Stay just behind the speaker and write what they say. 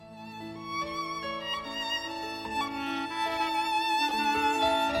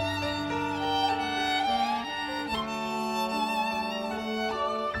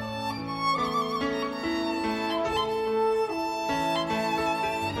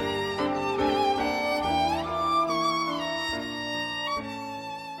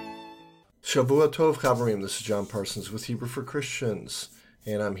Shavua Tov Chavarim. This is John Parsons with Hebrew for Christians,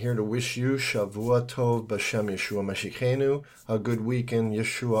 and I'm here to wish you Shavua Tov B'Shem Yeshua Mashiachenu, a good week in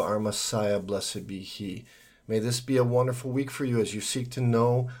Yeshua our Messiah, blessed be He. May this be a wonderful week for you as you seek to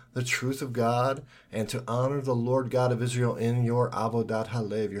know the truth of God and to honor the Lord God of Israel in your avodat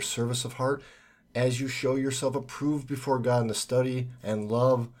halev, your service of heart, as you show yourself approved before God in the study and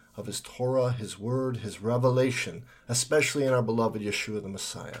love of His Torah, His Word, His revelation, especially in our beloved Yeshua the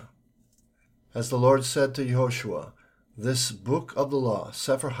Messiah. As the Lord said to Yehoshua, this book of the law,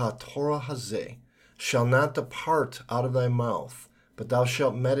 Sefer HaTorah Hazeh, shall not depart out of thy mouth, but thou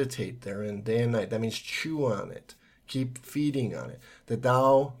shalt meditate therein day and night. That means chew on it, keep feeding on it, that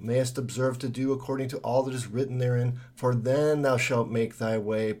thou mayest observe to do according to all that is written therein, for then thou shalt make thy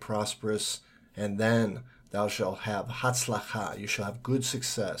way prosperous, and then thou shalt have hatzlacha, you shall have good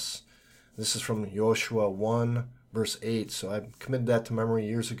success. This is from Joshua 1, verse 8. So I committed that to memory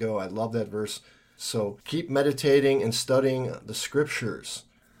years ago. I love that verse. So keep meditating and studying the scriptures.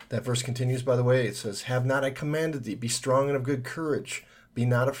 That verse continues, by the way. It says, have not I commanded thee, be strong and of good courage. Be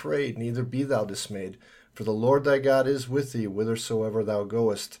not afraid, neither be thou dismayed. For the Lord thy God is with thee, whithersoever thou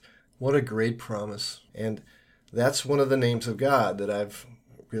goest. What a great promise. And that's one of the names of God that I've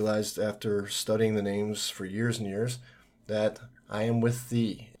realized after studying the names for years and years, that I am with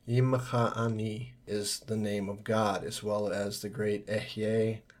thee. Imcha ani is the name of God, as well as the great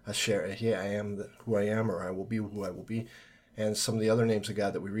Ehyeh, Asher Ehyeh, I am who I am, or I will be who I will be, and some of the other names of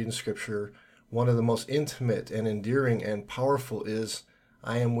God that we read in Scripture. One of the most intimate and endearing and powerful is,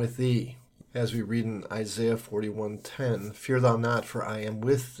 I am with thee. As we read in Isaiah 41:10, fear thou not, for I am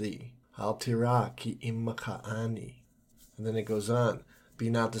with thee. Al tira ki imcha ani. And then it goes on, be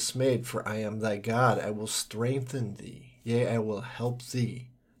not dismayed, for I am thy God. I will strengthen thee. Yea, I will help thee.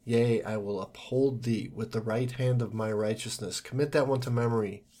 Yea, I will uphold thee with the right hand of my righteousness. Commit that one to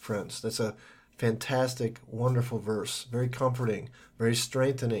memory, friends. That's a fantastic, wonderful verse. Very comforting, very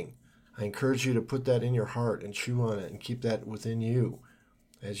strengthening. I encourage you to put that in your heart and chew on it and keep that within you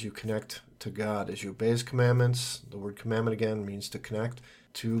as you connect to God. As you obey His commandments, the word commandment again means to connect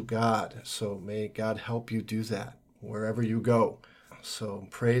to God. So may God help you do that wherever you go. So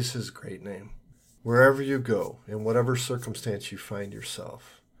praise His great name. Wherever you go, in whatever circumstance you find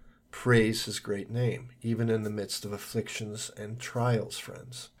yourself, praise His great name, even in the midst of afflictions and trials,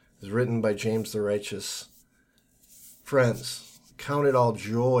 friends. It's written by James the Righteous. Friends, count it all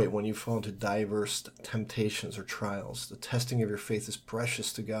joy when you fall into diverse temptations or trials. The testing of your faith is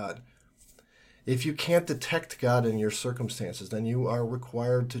precious to God. If you can't detect God in your circumstances, then you are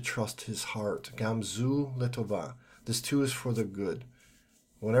required to trust His heart. Gamzu letova. This too is for the good.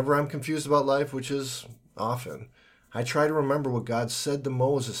 Whenever I'm confused about life, which is often, I try to remember what God said to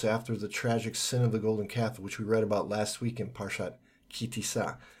Moses after the tragic sin of the golden calf, which we read about last week in Parashat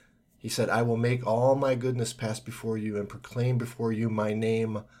Kitisa. He said, I will make all my goodness pass before you and proclaim before you my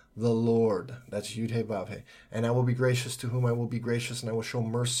name, the Lord. That's Yud-He Vav-He. And I will be gracious to whom I will be gracious, and I will show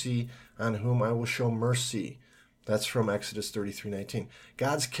mercy on whom I will show mercy. That's from Exodus 33:19.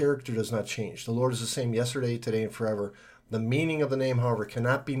 God's character does not change. The Lord is the same yesterday, today, and forever. The meaning of the name, however,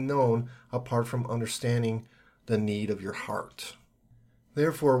 cannot be known apart from understanding the need of your heart.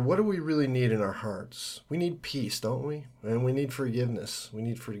 Therefore, what do we really need in our hearts? We need peace, don't we? And we need forgiveness. We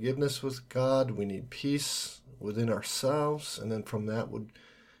need forgiveness with God. We need peace within ourselves. And then from that would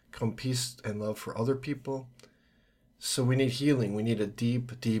come peace and love for other people. So we need healing. We need a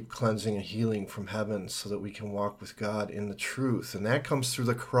deep, deep cleansing and healing from heaven so that we can walk with God in the truth. And that comes through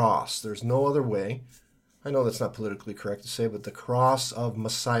the cross. There's no other way. I know that's not politically correct to say, but the cross of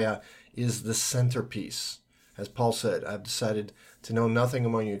Messiah is the centerpiece. As Paul said, I've decided to know nothing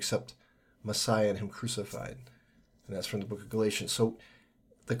among you except Messiah and Him crucified. And that's from the book of Galatians. So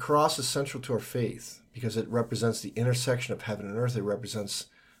the cross is central to our faith because it represents the intersection of heaven and earth. It represents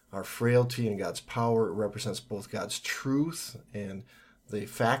our frailty and God's power. It represents both God's truth and the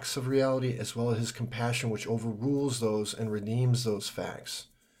facts of reality, as well as His compassion, which overrules those and redeems those facts.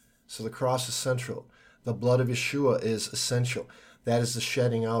 So the cross is central. The blood of Yeshua is essential. That is the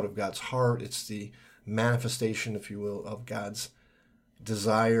shedding out of God's heart. It's the manifestation, if you will, of God's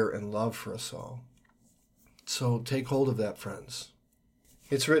desire and love for us all. So take hold of that, friends.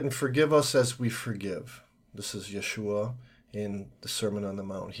 It's written, forgive us as we forgive. This is Yeshua in the Sermon on the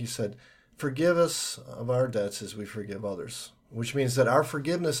Mount. He said, forgive us of our debts as we forgive others, which means that our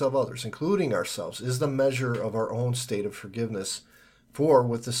forgiveness of others, including ourselves, is the measure of our own state of forgiveness. For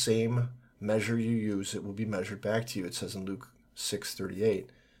with the same measure you use, it will be measured back to you. It says in Luke 6:38.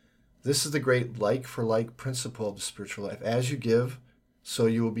 This is the great like-for-like principle of the spiritual life. As you give, so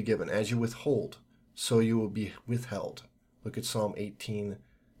you will be given. As you withhold, so you will be withheld. Look at Psalm 18,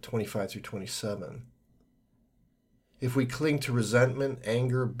 25 through 27. If we cling to resentment,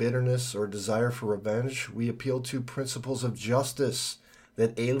 anger, bitterness, or desire for revenge, we appeal to principles of justice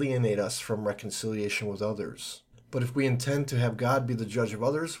that alienate us from reconciliation with others. But if we intend to have God be the judge of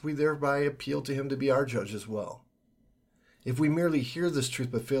others, we thereby appeal to him to be our judge as well. If we merely hear this truth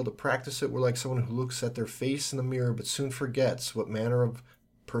but fail to practice it, we're like someone who looks at their face in the mirror but soon forgets what manner of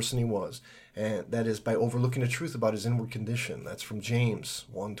person he was, and that is by overlooking the truth about his inward condition. That's from James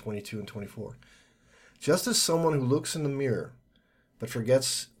 1:22 and 24. Just as someone who looks in the mirror but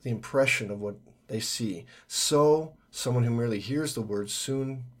forgets the impression of what they see, so someone who merely hears the word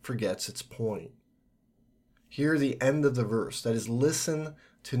soon forgets its point. Hear the end of the verse, that is, listen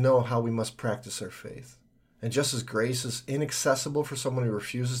to know how we must practice our faith. And just as grace is inaccessible for someone who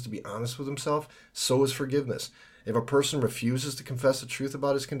refuses to be honest with himself, so is forgiveness. If a person refuses to confess the truth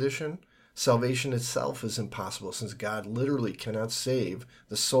about his condition, salvation itself is impossible, since God literally cannot save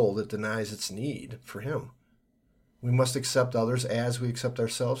the soul that denies its need for him. We must accept others as we accept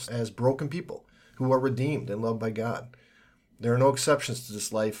ourselves as broken people who are redeemed and loved by God. There are no exceptions to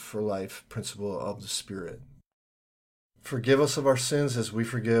this life for life principle of the Spirit. Forgive us of our sins as we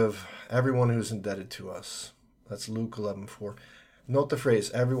forgive everyone who is indebted to us. That's Luke 11:4. Note the phrase,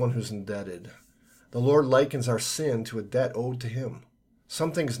 everyone who's indebted. The Lord likens our sin to a debt owed to him.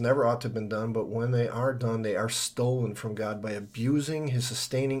 Some things never ought to have been done, but when they are done, they are stolen from God by abusing his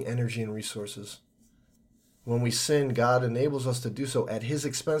sustaining energy and resources. When we sin, God enables us to do so at his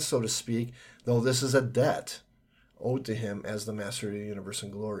expense, so to speak, though this is a debt owed to him as the Master of the universe in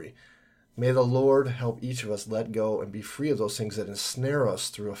glory. May the Lord help each of us let go and be free of those things that ensnare us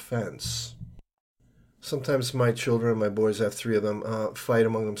through offense. Sometimes my children, my boys, I have 3 of them, fight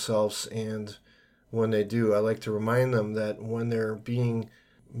among themselves, and when they do, I like to remind them that when they're being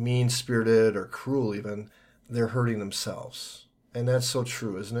mean-spirited or cruel even, they're hurting themselves. And that's so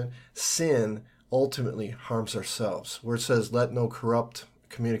true, isn't it? Sin ultimately harms ourselves. Where it says, let no corrupt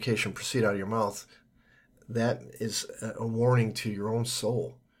communication proceed out of your mouth, that is a warning to your own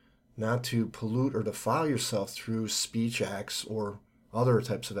soul, not to pollute or defile yourself through speech acts or other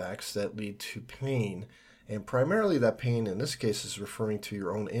types of acts that lead to pain. And primarily that pain in this case is referring to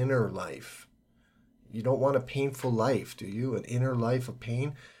your own inner life. You don't want a painful life, do you? An inner life of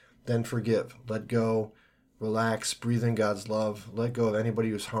pain? Then forgive. Let go. Relax. Breathe in God's love. Let go of anybody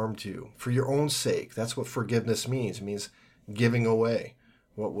who's harmed you. For your own sake. That's what forgiveness means. It means giving away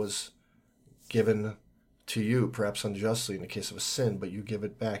what was given to you, perhaps unjustly in the case of a sin, but you give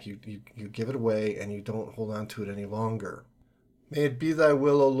it back. You give it away, and you don't hold on to it any longer. May it be thy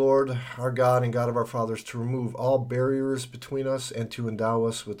will, O Lord, our God and God of our fathers, to remove all barriers between us and to endow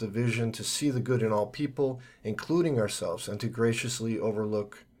us with the vision to see the good in all people, including ourselves, and to graciously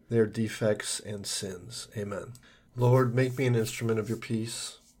overlook their defects and sins. Amen. Lord, make me an instrument of your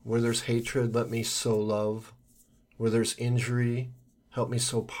peace. Where there's hatred, let me sow love. Where there's injury, help me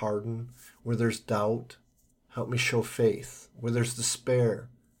sow pardon. Where there's doubt, help me show faith. Where there's despair,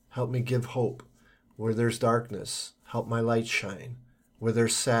 help me give hope. Where there's darkness, help my light shine. Where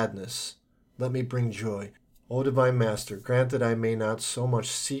there's sadness, let me bring joy. O divine Master, grant that I may not so much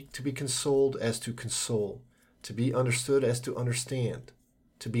seek to be consoled as to console, to be understood as to understand,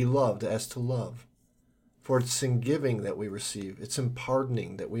 to be loved as to love. For it's in giving that we receive, it's in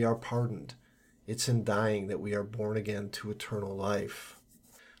pardoning that we are pardoned, it's in dying that we are born again to eternal life.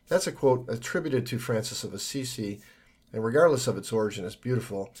 That's a quote attributed to Francis of Assisi, and regardless of its origin, it's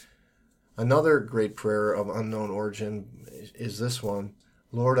beautiful. Another great prayer of unknown origin is this one.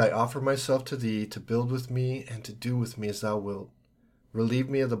 Lord, I offer myself to thee to build with me and to do with me as thou wilt. Relieve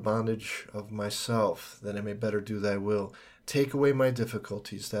me of the bondage of myself, that I may better do thy will. Take away my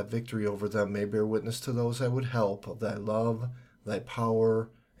difficulties, that victory over them may bear witness to those I would help of thy love, thy power,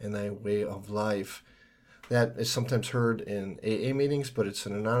 and thy way of life. That is sometimes heard in AA meetings, but it's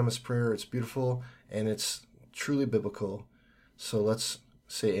an anonymous prayer. It's beautiful, and it's truly biblical. So let's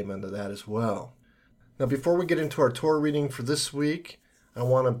say amen to that as well. Now, before we get into our Torah reading for this week, I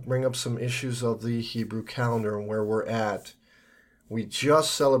want to bring up some issues of the Hebrew calendar and where we're at. We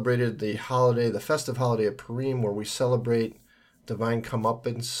just celebrated the holiday, the festive holiday of Purim, where we celebrate divine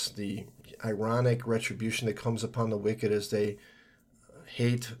comeuppance, the ironic retribution that comes upon the wicked as they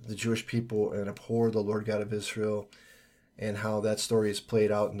hate the Jewish people and abhor the Lord God of Israel, and how that story is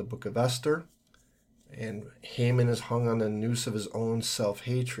played out in the book of Esther. And Haman is hung on the noose of his own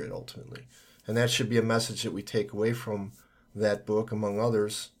self-hatred, ultimately. And that should be a message that we take away from that book, among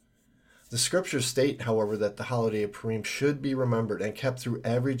others. The scriptures state, however, that the holiday of Purim should be remembered and kept through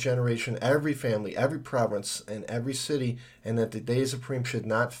every generation, every family, every province, and every city, and that the days of Purim should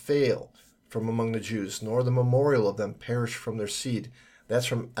not fail from among the Jews, nor the memorial of them perish from their seed, That's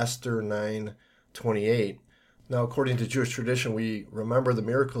from Esther 9:28. Now, according to Jewish tradition, we remember the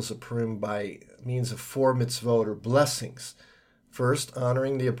miracles of Purim by means of 4 mitzvot, or blessings. First,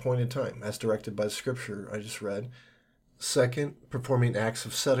 honoring the appointed time, as directed by the scripture I just read. Second, performing acts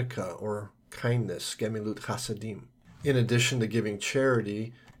of tzedakah, or kindness, gemilut chasadim. In addition to giving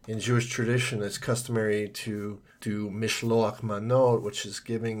charity, in Jewish tradition, it's customary to do mishloach manot, which is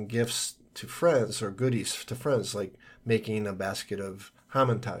giving gifts to friends, or goodies to friends, like making a basket of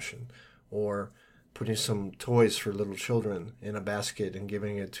hamantashen, or putting some toys for little children in a basket and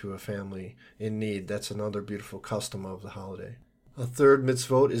giving it to a family in need. That's another beautiful custom of the holiday. A third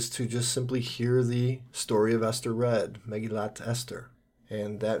mitzvot is to just simply hear the story of Esther read, Megillat Esther.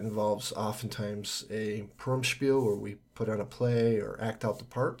 And that involves oftentimes a Purim spiel, where we put on a play or act out the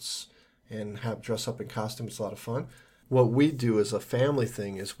parts and have dress up in costume. It's a lot of fun. What we do as a family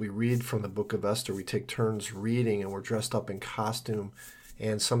thing is we read from the book of Esther. We take turns reading, and we're dressed up in costume.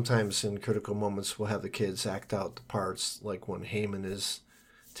 And sometimes in critical moments, we'll have the kids act out the parts, like when Haman is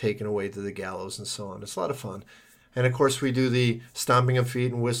taken away to the gallows and so on. It's a lot of fun. And of course, we do the stomping of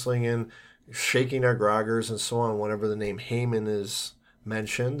feet and whistling and shaking our groggers and so on whenever the name Haman is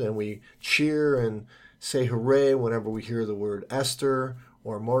mentioned. And we cheer and say hooray whenever we hear the word Esther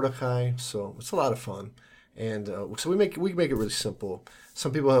or Mordecai. So it's a lot of fun. And so we make it really simple.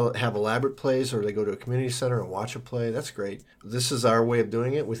 Some people have elaborate plays, or they go to a community center and watch a play. That's great. This is our way of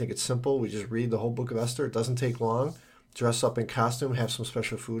doing it. We think it's simple. We just read the whole book of Esther. It doesn't take long. Dress up in costume, have some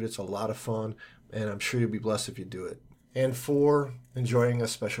special food. It's a lot of fun, and I'm sure you'll be blessed if you do it. And 4, enjoying a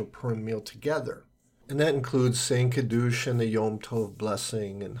special Purim meal together. And that includes saying Kiddush and the Yom Tov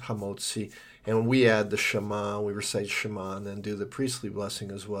blessing and Hamotzi. And we add the Shema. We recite Shema and then do the priestly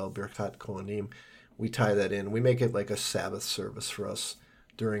blessing as well, Birkat Kohanim. We tie that in. We make it like a Sabbath service for us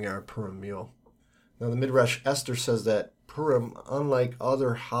during our Purim meal. Now, the Midrash Esther says that Purim, unlike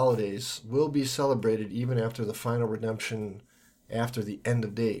other holidays, will be celebrated even after the final redemption, after the end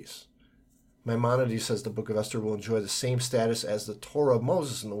of days. Maimonides says the book of Esther will enjoy the same status as the Torah of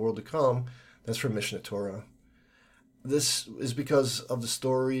Moses in the world to come. That's from Mishneh Torah. This is because of the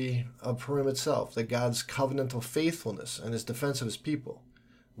story of Purim itself, that God's covenantal faithfulness and his defense of his people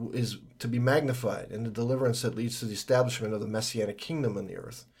is to be magnified, and the deliverance that leads to the establishment of the Messianic kingdom on the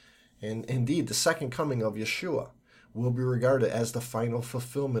earth. And indeed, the second coming of Yeshua will be regarded as the final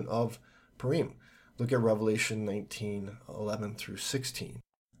fulfillment of Purim. Look at Revelation 19:11 through 16.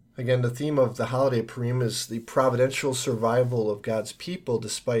 Again, the theme of the holiday Purim is the providential survival of God's people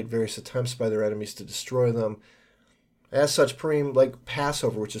despite various attempts by their enemies to destroy them. As such, Purim, like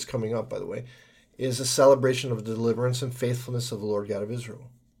Passover, which is coming up, by the way, is a celebration of the deliverance and faithfulness of the Lord God of Israel.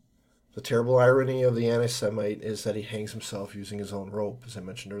 The terrible irony of the anti-Semite is that he hangs himself using his own rope, as I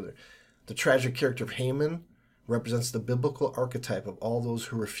mentioned earlier. The tragic character of Haman represents the biblical archetype of all those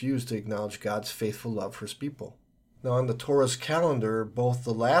who refuse to acknowledge God's faithful love for his people. Now, on the Torah's calendar, both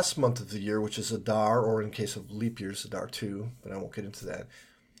the last month of the year, which is Adar, or in case of leap years, Adar 2, but I won't get into that.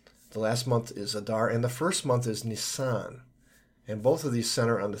 The last month is Adar, and the first month is Nisan. And both of these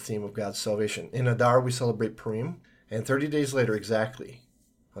center on the theme of God's salvation. In Adar, we celebrate Purim, and 30 days later, exactly,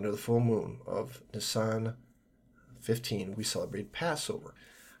 under the full moon of Nisan 15, we celebrate Passover.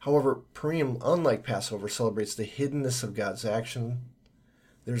 However, Purim, unlike Passover, celebrates the hiddenness of God's action.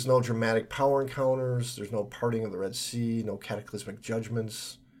 There's no dramatic power encounters, there's no parting of the Red Sea, no cataclysmic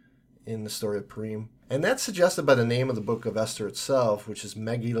judgments in the story of Purim. And that's suggested by the name of the book of Esther itself, which is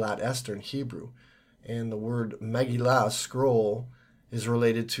Megillat Esther in Hebrew. And the word Megillah, scroll, is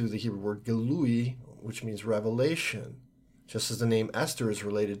related to the Hebrew word Gelui, which means revelation, just as the name Esther is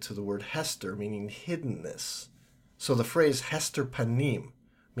related to the word Hester, meaning hiddenness. So the phrase Hester Panim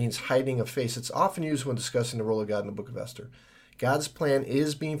means hiding a face. It's often used when discussing the role of God in the book of Esther. God's plan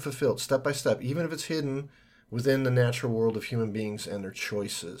is being fulfilled step by step, even if it's hidden within the natural world of human beings and their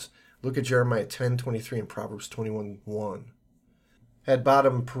choices. Look at Jeremiah 10:23 and Proverbs 21:1. At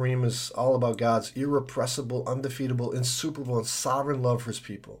bottom, Purim is all about God's irrepressible, undefeatable, insuperable, and sovereign love for his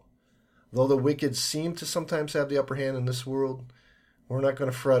people. Though the wicked seem to sometimes have the upper hand in this world, we're not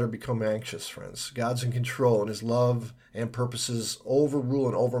going to fret or become anxious, friends. God's in control, and his love and purposes overrule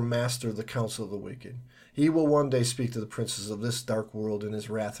and overmaster the counsel of the wicked. He will one day speak to the princes of this dark world in his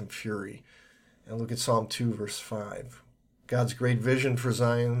wrath and fury. And look at Psalm 2, verse 5. God's great vision for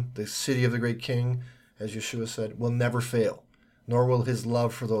Zion, the city of the great king, as Yeshua said, will never fail, nor will his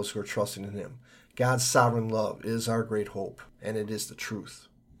love for those who are trusting in him. God's sovereign love is our great hope, and it is the truth.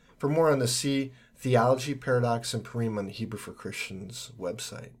 For more on this, see Theology, Paradox, and Purim on the Hebrew for Christians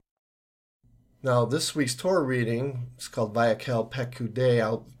website. Now, this week's Torah reading, it's called Vayakhel Pekudei,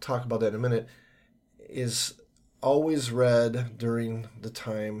 I'll talk about that in a minute, is always read during the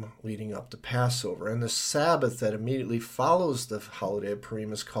time leading up to Passover. And the Sabbath that immediately follows the holiday of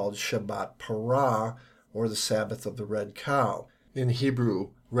Purim is called Shabbat Parah, or the Sabbath of the Red Cow. In Hebrew,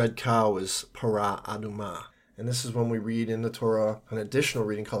 red cow is Parah Adumah. And this is when we read in the Torah an additional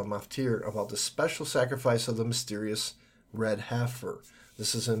reading called a Maftir about the special sacrifice of the mysterious red heifer.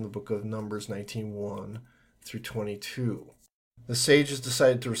 This is in the book of Numbers 19:1 through 22. The sages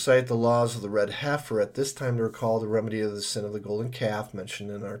decided to recite the laws of the red heifer at this time to recall the remedy of the sin of the golden calf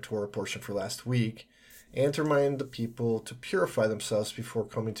mentioned in our Torah portion for last week, and to remind the people to purify themselves before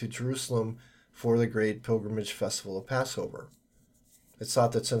coming to Jerusalem for the great pilgrimage festival of Passover. It's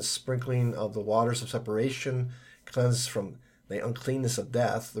thought that since sprinkling of the waters of separation cleanses from the uncleanness of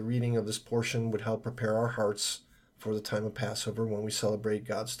death, the reading of this portion would help prepare our hearts for the time of Passover when we celebrate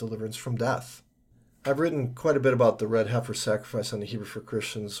God's deliverance from death. I've written quite a bit about the red heifer sacrifice on the Hebrew for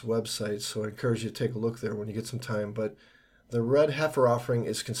Christians website, so I encourage you to take a look there when you get some time. But the red heifer offering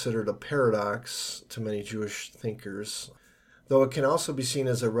is considered a paradox to many Jewish thinkers, though it can also be seen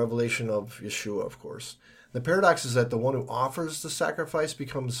as a revelation of Yeshua, of course. The paradox is that the one who offers the sacrifice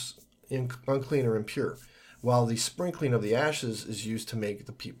becomes unclean or impure, while the sprinkling of the ashes is used to make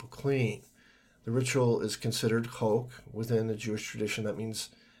the people clean. The ritual is considered chok within the Jewish tradition. That means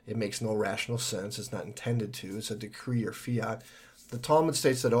it makes no rational sense. It's not intended to. It's a decree or fiat. The Talmud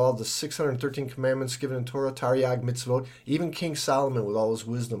states that all the 613 commandments given in Torah, Taryag, Mitzvot, even King Solomon with all his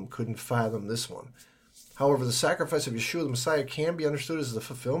wisdom couldn't fathom this one. However, the sacrifice of Yeshua the Messiah can be understood as the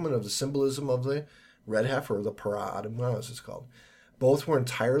fulfillment of the symbolism of the red heifer, or the Parah Adumah as it's called. Both were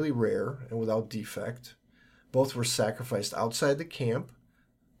entirely rare and without defect. Both were sacrificed outside the camp.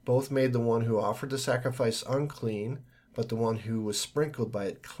 Both made the one who offered the sacrifice unclean, but the one who was sprinkled by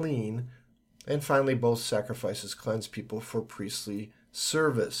it clean. And finally, both sacrifices cleansed people for priestly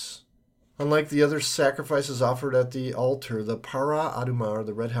service. Unlike the other sacrifices offered at the altar, the Parah Adumah, or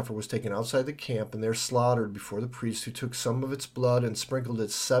the red heifer, was taken outside the camp and there slaughtered before the priest, who took some of its blood and sprinkled it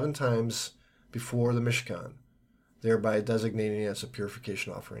 7 times before the Mishkan, thereby designating it as a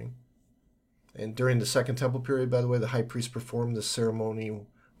purification offering. And during the Second Temple period, by the way, the high priest performed this ceremony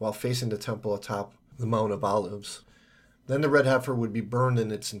while facing the temple atop the Mount of Olives. Then the red heifer would be burned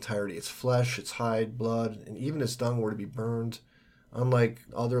in its entirety. Its flesh, its hide, blood, and even its dung were to be burned, unlike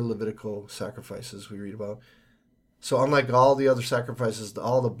other Levitical sacrifices we read about. So unlike all the other sacrifices,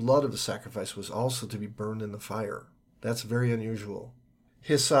 all the blood of the sacrifice was also to be burned in the fire. That's very unusual.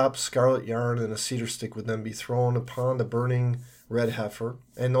 Hyssop, scarlet yarn, and a cedar stick would then be thrown upon the burning red heifer.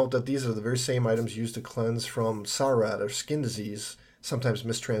 And note that these are the very same items used to cleanse from sarat, or skin disease, sometimes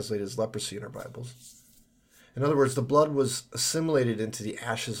mistranslated as leprosy in our Bibles. In other words, the blood was assimilated into the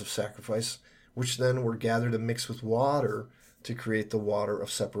ashes of sacrifice, which then were gathered and mixed with water to create the water of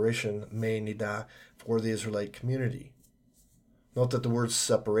separation, mei nidah, for the Israelite community. Note that the word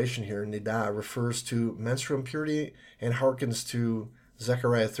separation here, nidah, refers to menstrual impurity and harkens to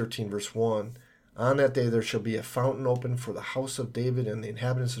Zechariah 13, verse 1. On that day there shall be a fountain open for the house of David and the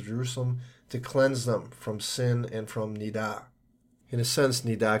inhabitants of Jerusalem to cleanse them from sin and from nidah. In a sense,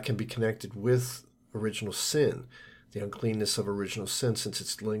 nidah can be connected with original sin, the uncleanness of original sin, since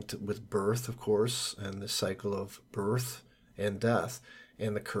it's linked with birth, of course, and the cycle of birth and death,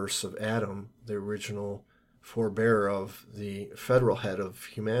 and the curse of Adam, the original forebearer of the federal head of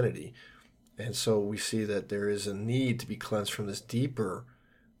humanity. And so we see that there is a need to be cleansed from this deeper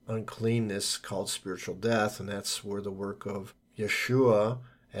uncleanness called spiritual death, and that's where the work of Yeshua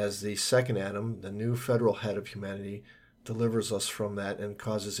as the second Adam, the new federal head of humanity, delivers us from that and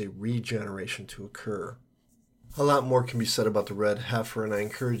causes a regeneration to occur. A lot more can be said about the red heifer, and I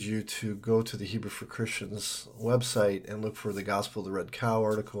encourage you to go to the Hebrew for Christians website and look for the Gospel of the Red Cow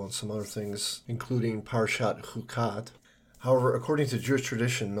article and some other things, including Parashat Chukat. However, according to Jewish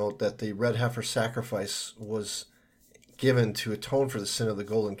tradition, note that the red heifer sacrifice was given to atone for the sin of the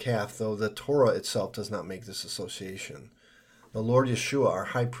golden calf, though the Torah itself does not make this association. The Lord Yeshua, our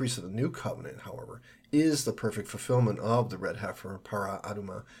high priest of the new covenant, however, is the perfect fulfillment of the red heifer, Parah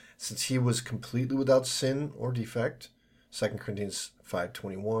Adumah, since he was completely without sin or defect, 2 Corinthians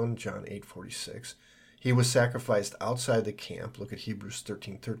 5:21, John 8:46. He was sacrificed outside the camp, look at Hebrews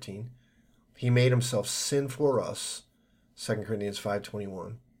 13:13. He made himself sin for us, 2 Corinthians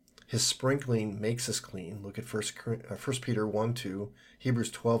 5:21. His sprinkling makes us clean, look at 1 Peter 1:2,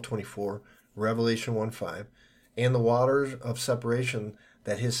 Hebrews 12:24, Revelation 1:5. And the water of separation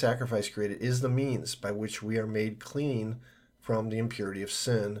that his sacrifice created is the means by which we are made clean from the impurity of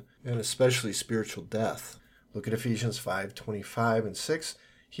sin, and especially spiritual death. Look at Ephesians 5:25 and 6,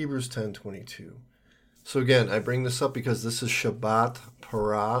 Hebrews 10:22. So again, I bring this up because this is Shabbat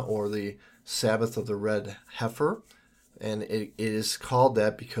Parah, or the Sabbath of the Red Heifer, and it is called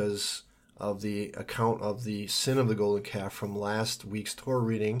that because of the account of the sin of the golden calf from last week's Torah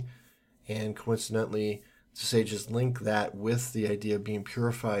reading, and coincidentally, the sages link that with the idea of being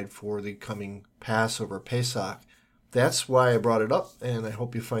purified for the coming Passover, Pesach. That's why I brought it up, and I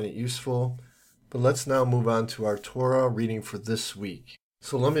hope you find it useful. But let's now move on to our Torah reading for this week.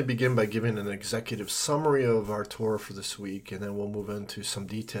 So let me begin by giving an executive summary of our Torah for this week, and then we'll move into some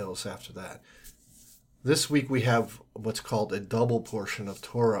details after that. This week we have what's called a double portion of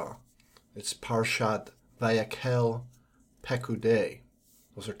Torah. It's Parashat Vayakhel, Pekudei.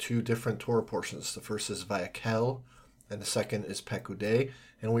 Those are two different Torah portions. The first is Vayakhel, and the second is Pekudei.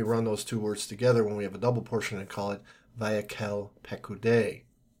 And we run those two words together when we have a double portion and call it Vayakhel Pekudei.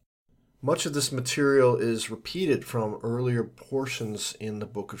 Much of this material is repeated from earlier portions in the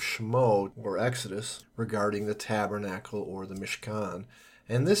book of Shemot, or Exodus, regarding the tabernacle or the Mishkan.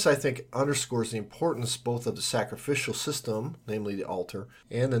 And this, I think, underscores the importance both of the sacrificial system, namely the altar,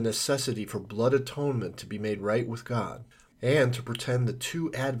 and the necessity for blood atonement to be made right with God, and to pretend the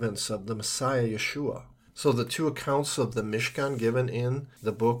two advents of the Messiah Yeshua. So the two accounts of the Mishkan given in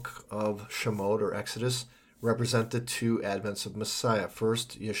the book of Shemot or Exodus represent the two advents of Messiah.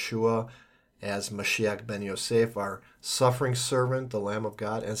 First, Yeshua as Mashiach ben Yosef, our suffering servant, the Lamb of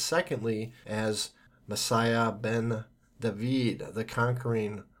God, and secondly, as Messiah ben David, the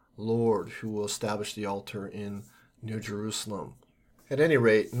conquering Lord, who will establish the altar in New Jerusalem. At any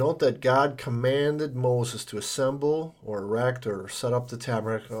rate, note that God commanded Moses to assemble or erect or set up the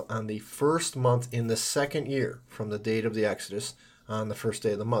tabernacle on the first month in the second year from the date of the Exodus, on the first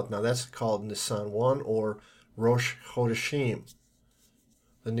day of the month. Now that's called Nisan 1 or Rosh Chodeshim.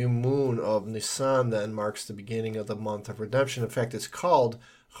 The new moon of Nisan then marks the beginning of the month of redemption. In fact, it's called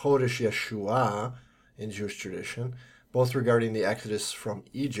Chodesh Yeshua in Jewish tradition, both regarding the Exodus from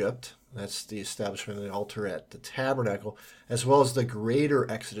Egypt, that's the establishment of the altar at the tabernacle, as well as the greater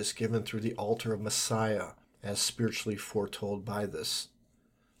Exodus given through the altar of Messiah, as spiritually foretold by this.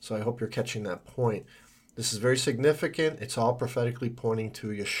 So I hope you're catching that point. This is very significant. It's all prophetically pointing to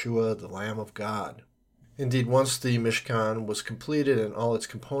Yeshua, the Lamb of God. Indeed, once the Mishkan was completed and all its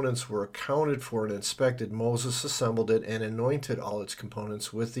components were accounted for and inspected, Moses assembled it and anointed all its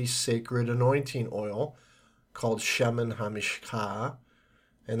components with the sacred anointing oil called Shemen HaMishcha,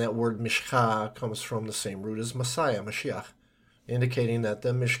 and that word Mishcha comes from the same root as Messiah, Mashiach, indicating that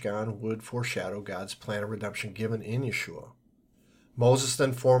the Mishkan would foreshadow God's plan of redemption given in Yeshua. Moses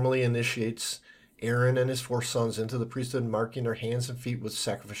then formally initiates Aaron and his 4 sons into the priesthood, marking their hands and feet with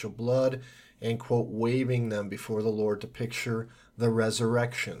sacrificial blood and, quote, waving them before the Lord to picture the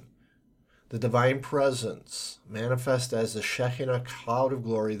resurrection. The divine presence, manifest as the Shekinah cloud of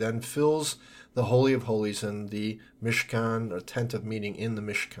glory, then fills the Holy of Holies in the Mishkan, or tent of meeting in the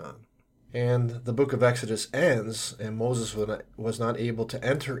Mishkan. And the book of Exodus ends, and Moses was not able to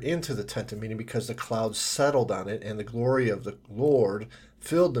enter into the tent of meeting because the cloud settled on it, and the glory of the Lord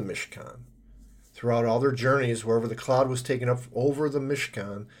filled the Mishkan. Throughout all their journeys, wherever the cloud was taken up over the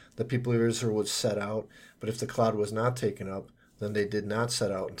Mishkan, the people of Israel would set out. But if the cloud was not taken up, then they did not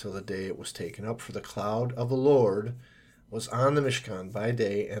set out until the day it was taken up. For the cloud of the Lord was on the Mishkan by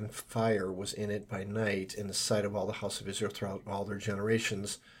day, and fire was in it by night, in the sight of all the house of Israel throughout all their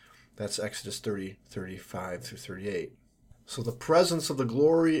generations. That's Exodus 30, 35 through 38. So the presence of the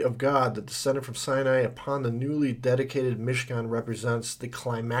glory of God that descended from Sinai upon the newly dedicated Mishkan represents the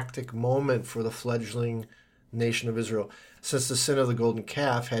climactic moment for the fledgling nation of Israel, since the sin of the golden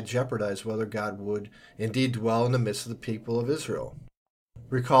calf had jeopardized whether God would indeed dwell in the midst of the people of Israel.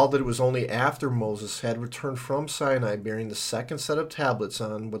 Recall that it was only after Moses had returned from Sinai bearing the second set of tablets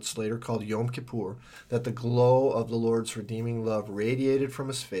on what's later called Yom Kippur that the glow of the Lord's redeeming love radiated from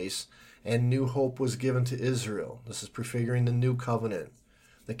his face and new hope was given to Israel. This is prefiguring the new covenant.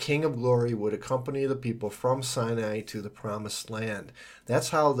 The King of Glory would accompany the people from Sinai to the promised land. That's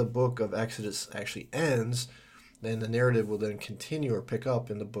how the book of Exodus actually ends. Then the narrative will then continue or pick up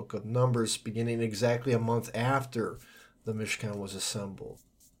in the book of Numbers, beginning exactly a month after the Mishkan was assembled.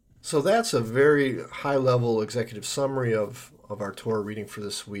 So that's a very high-level executive summary of our Torah reading for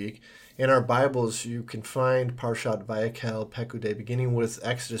this week. In our Bibles, you can find Parashat Vayakhel Pekudei, beginning with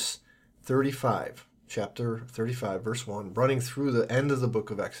Exodus 35, chapter 35, verse 1, running through the end of the book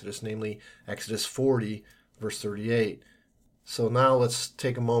of Exodus, namely Exodus 40, verse 38. So now let's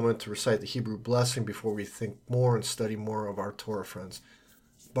take a moment to recite the Hebrew blessing before we think more and study more of our Torah, friends.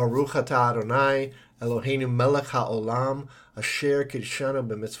 Baruch atah Adonai, Eloheinu melech haolam, asher kidshanu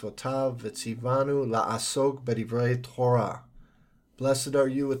b'mitzvotav, v'tzivanu la'asok b'divrei Torah. Blessed are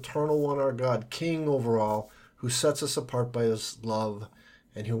you, Eternal One, our God, King over all, who sets us apart by his love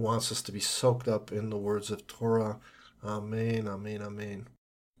and who wants us to be soaked up in the words of Torah. Amen, amen, amen.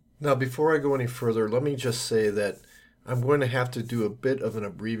 Now, before I go any further, let me just say that I'm going to have to do a bit of an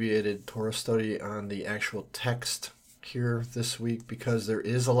abbreviated Torah study on the actual text here this week because there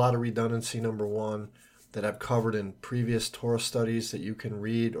is a lot of redundancy, number one, that I've covered in previous Torah studies that you can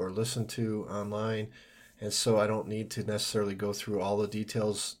read or listen to online. And so I don't need to necessarily go through all the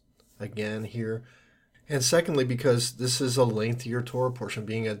details again here. And secondly, because this is a lengthier Torah portion,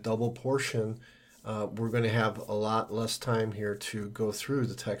 being a double portion, we're going to have a lot less time here to go through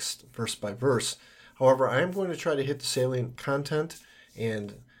the text verse by verse. However, I am going to try to hit the salient content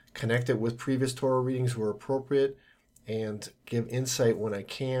and connect it with previous Torah readings where appropriate and give insight when I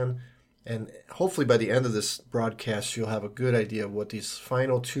can. And hopefully by the end of this broadcast, you'll have a good idea of what these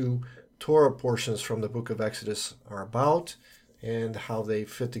final two Torah portions from the book of Exodus are about and how they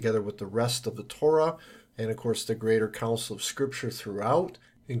fit together with the rest of the Torah and, of course, the greater counsel of Scripture throughout,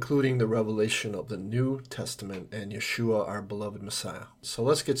 including the revelation of the New Testament and Yeshua, our beloved Messiah. So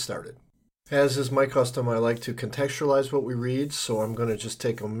let's get started. As is my custom, I like to contextualize what we read, so I'm going to just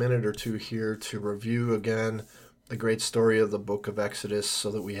take a minute or two here to review again the great story of the book of Exodus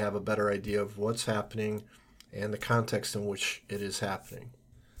so that we have a better idea of what's happening and the context in which it is happening.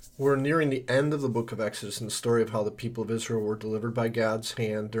 We're nearing the end of the book of Exodus and the story of how the people of Israel were delivered by God's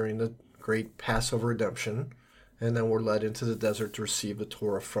hand during the great Passover redemption, and then were led into the desert to receive the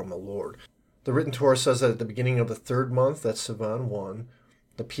Torah from the Lord. The written Torah says that at the beginning of the third month, that's Sivan 1,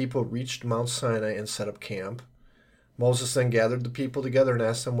 the people reached Mount Sinai and set up camp. Moses then gathered the people together and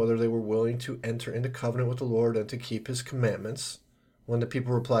asked them whether they were willing to enter into covenant with the Lord and to keep his commandments. When the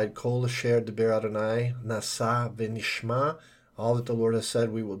people replied, Kol asher diber Adonai nasa v'nishma, all that the Lord has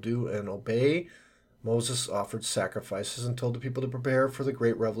said we will do and obey, Moses offered sacrifices and told the people to prepare for the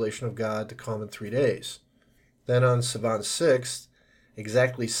great revelation of God to come in 3 days. Then on Sivan 6,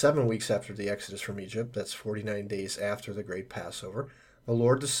 exactly 7 weeks after the exodus from Egypt, that's 49 days after the great Passover, the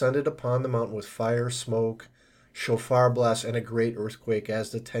Lord descended upon the mountain with fire, smoke, shofar blast, and a great earthquake as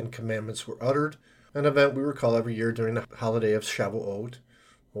the 10 Commandments were uttered, an event we recall every year during the holiday of Shavuot,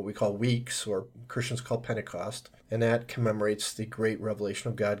 what we call weeks, or Christians call Pentecost, and that commemorates the great revelation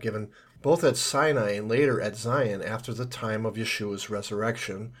of God given both at Sinai and later at Zion after the time of Yeshua's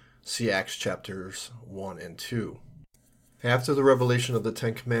resurrection. See Acts chapters 1 and 2. After the revelation of the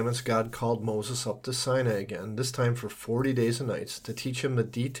 10 Commandments, God called Moses up to Sinai again, this time for 40 days and nights, to teach him the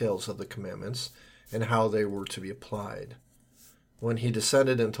details of the commandments and how they were to be applied. When he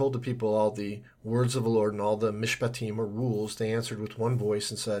descended and told the people all the words of the Lord and all the mishpatim, or rules, they answered with one voice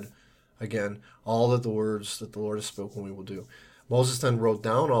and said, again, all that the words that the Lord has spoken we will do. Moses then wrote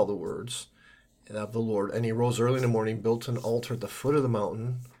down all the words of the Lord, and he rose early in the morning, built an altar at the foot of the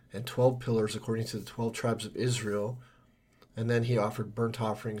mountain, and 12 pillars according to the 12 tribes of Israel. And then he offered burnt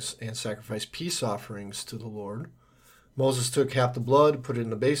offerings and sacrificed peace offerings to the Lord. Moses took half the blood, put it in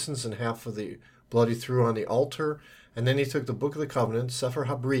the basins, and half of the blood he threw on the altar. And then he took the book of the covenant, Sefer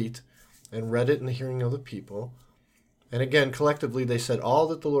HaBrit, and read it in the hearing of the people. And again, collectively, they said, all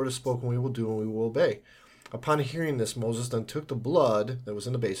that the Lord has spoken we will do and we will obey. Upon hearing this, Moses then took the blood that was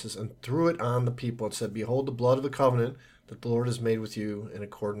in the basins and threw it on the people and said, behold, the blood of the covenant that the Lord has made with you in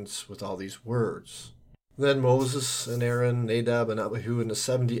accordance with all these words. Then Moses and Aaron, Nadab and Abihu, and the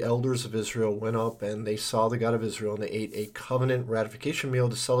 70 elders of Israel went up, and they saw the God of Israel, and they ate a covenant ratification meal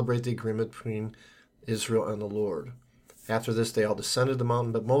to celebrate the agreement between Israel and the Lord. After this, they all descended the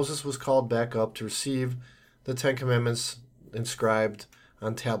mountain, but Moses was called back up to receive the 10 Commandments inscribed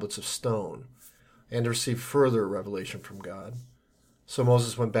on tablets of stone, and to receive further revelation from God. So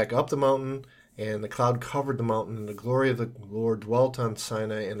Moses went back up the mountain, and the cloud covered the mountain, and the glory of the Lord dwelt on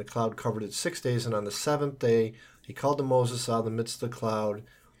Sinai, and the cloud covered it 6 days. And on the 7th day he called to Moses out of the midst of the cloud,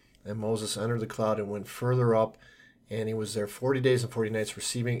 and Moses entered the cloud and went further up, and he was there 40 days and 40 nights,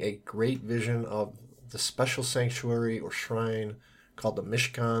 receiving a great vision of the special sanctuary or shrine called the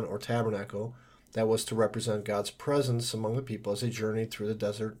Mishkan or tabernacle that was to represent God's presence among the people as they journeyed through the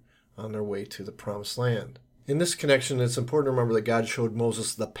desert on their way to the promised land. In this connection, it's important to remember that God showed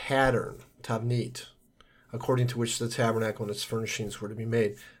Moses the pattern, Tavnit, according to which the tabernacle and its furnishings were to be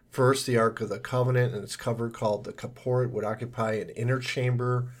made. First, the Ark of the Covenant and its cover called the Kaporet would occupy an inner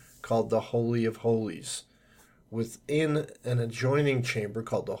chamber called the Holy of Holies. Within an adjoining chamber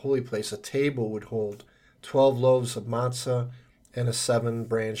called the Holy Place, a table would hold 12 loaves of matzah and a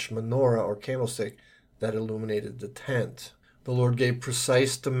 7-branched menorah or candlestick that illuminated the tent. The Lord gave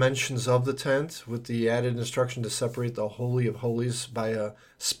precise dimensions of the tent with the added instruction to separate the Holy of Holies by a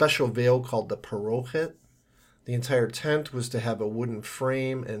special veil called the Parochet. The entire tent was to have a wooden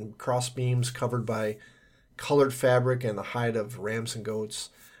frame and cross beams covered by colored fabric and the hide of rams and goats.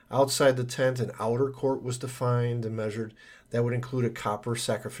 Outside the tent, an outer court was defined and measured. That would include a copper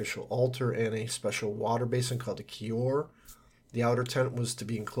sacrificial altar and a special water basin called a kior. The outer tent was to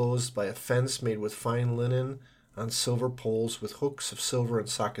be enclosed by a fence made with fine linen on silver poles with hooks of silver and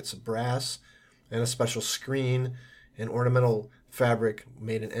sockets of brass, and a special screen and ornamental fabric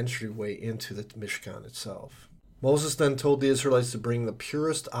made an entryway into the Mishkan itself. Moses then told the Israelites to bring the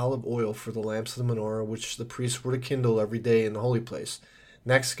purest olive oil for the lamps of the menorah, which the priests were to kindle every day in the holy place.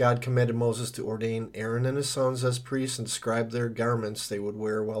 Next, God commanded Moses to ordain Aaron and his sons as priests and describe their garments they would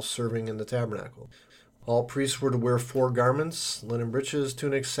wear while serving in the tabernacle. All priests were to wear 4 garments, linen breeches,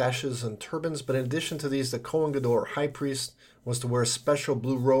 tunics, sashes, and turbans, but in addition to these, the Kohen Gadol, or high priest, was to wear a special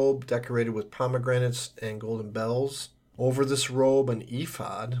blue robe decorated with pomegranates and golden bells. Over this robe, an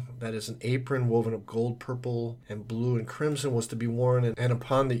ephod, that is an apron woven of gold, purple, and blue and crimson, was to be worn, and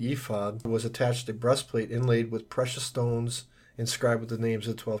upon the ephod was attached a breastplate inlaid with precious stones inscribed with the names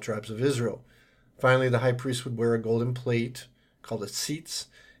of the 12 tribes of Israel. Finally, the high priest would wear a golden plate, called a tzitz,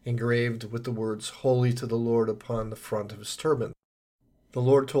 engraved with the words, "Holy to the Lord," upon the front of his turban. The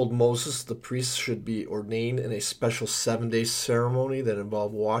Lord told Moses the priests should be ordained in a special 7-day ceremony that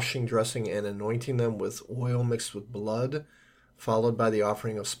involved washing, dressing, and anointing them with oil mixed with blood, followed by the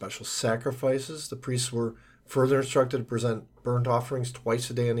offering of special sacrifices. The priests were further instructed to present burnt offerings twice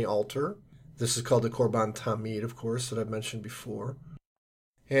a day on the altar. This is called the Korban Tamid, of course, that I've mentioned before.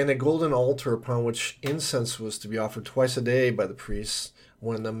 And a golden altar upon which incense was to be offered twice a day by the priests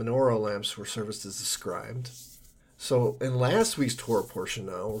when the menorah lamps were serviced as described. So in last week's Torah portion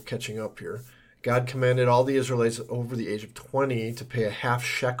now, we're catching up here, God commanded all the Israelites over the age of 20 to pay a half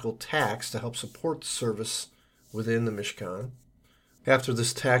shekel tax to help support the service within the Mishkan. After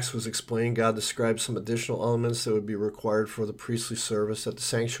this tax was explained, God described some additional elements that would be required for the priestly service at the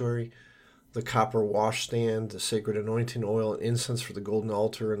sanctuary: the copper washstand, the sacred anointing oil, and incense for the golden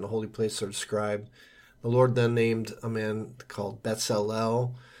altar and the holy place are described. The Lord then named a man called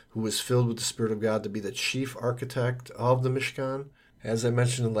Bezalel, who was filled with the Spirit of God, to be the chief architect of the Mishkan. As I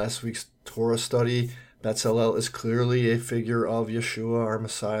mentioned in last week's Torah study, Bezalel is clearly a figure of Yeshua, our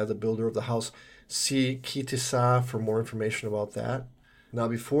Messiah, the builder of the house. See Kitisa for more information about that. Now,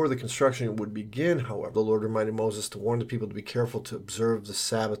 before the construction would begin, however, the Lord reminded Moses to warn the people to be careful to observe the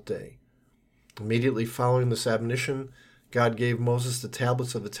Sabbath day. Immediately following this admonition, God gave Moses the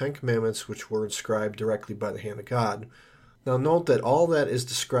tablets of the 10 Commandments, which were inscribed directly by the hand of God. Now note that all that is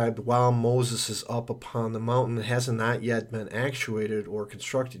described while Moses is up upon the mountain. It has not yet been actuated or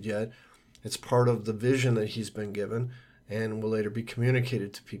constructed yet. It's part of the vision that he's been given and will later be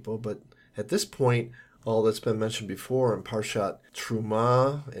communicated to people. But at this point, all that's been mentioned before in Parashat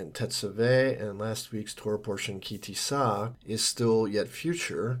Truma and Tetzaveh and last week's Torah portion Kitisa is still yet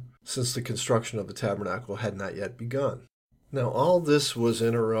future, since the construction of the tabernacle had not yet begun. Now all this was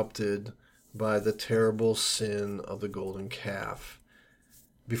interrupted by the terrible sin of the golden calf.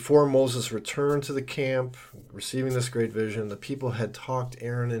 Before Moses returned to the camp, receiving this great vision, the people had talked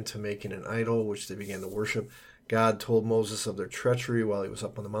Aaron into making an idol, which they began to worship. God told Moses of their treachery while he was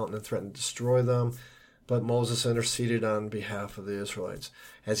up on the mountain and threatened to destroy them, but Moses interceded on behalf of the Israelites.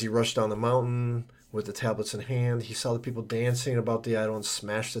 As he rushed down the mountain with the tablets in hand, he saw the people dancing about the idol and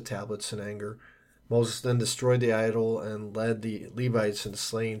smashed the tablets in anger. Moses then destroyed the idol and led the Levites into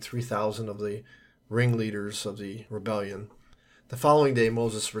slaying 3,000 of the ringleaders of the rebellion. The following day,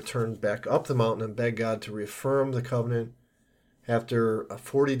 Moses returned back up the mountain and begged God to reaffirm the covenant. After a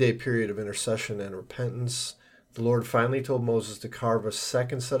 40-day period of intercession and repentance, the Lord finally told Moses to carve a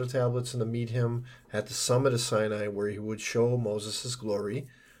second set of tablets and to meet him at the summit of Sinai, where he would show Moses his glory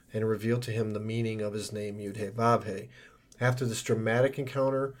and reveal to him the meaning of his name, Yud-He-Vav-He. After this dramatic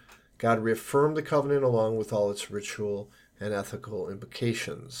encounter, God reaffirmed the covenant along with all its ritual and ethical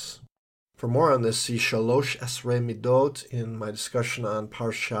implications. For more on this, see Shalosh Esrei Midot in my discussion on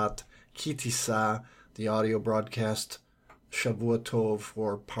Parashat Kitisa, the audio broadcast Shavua Tov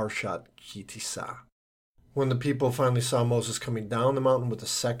for Parashat Kitisa. When the people finally saw Moses coming down the mountain with the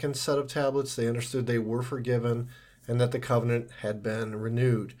second set of tablets, they understood they were forgiven and that the covenant had been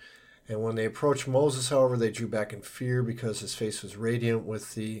renewed. And when they approached Moses, however, they drew back in fear because his face was radiant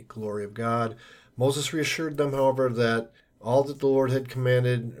with the glory of God. Moses reassured them, however, that all that the Lord had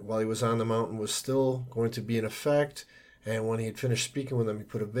commanded while he was on the mountain was still going to be in effect. And when he had finished speaking with them, he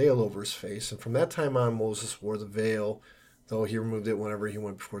put a veil over his face. And from that time on, Moses wore the veil, though he removed it whenever he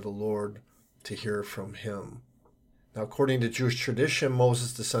went before the Lord to hear from him. Now, according to Jewish tradition,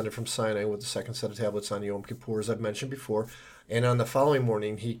 Moses descended from Sinai with the second set of tablets on Yom Kippur, as I've mentioned before, and on the following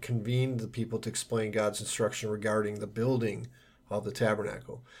morning, he convened the people to explain God's instruction regarding the building of the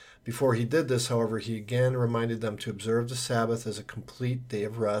tabernacle. Before he did this, however, he again reminded them to observe the Sabbath as a complete day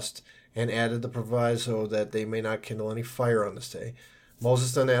of rest and added the proviso that they may not kindle any fire on this day.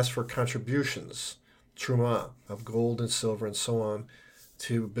 Moses then asked for contributions, truma, of gold and silver and so on,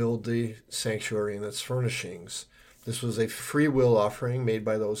 to build the sanctuary and its furnishings. This was a free will offering made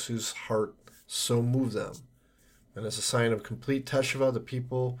by those whose heart so moved them. And as a sign of complete teshuvah, the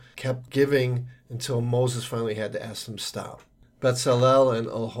people kept giving until Moses finally had to ask them to stop. Bezalel and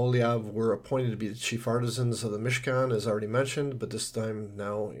Oholiab were appointed to be the chief artisans of the Mishkan, as already mentioned, but this time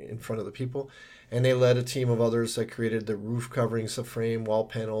now in front of the people. And they led a team of others that created the roof coverings, the frame, wall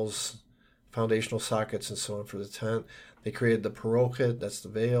panels, foundational sockets, and so on for the tent. They created the parochet, that's the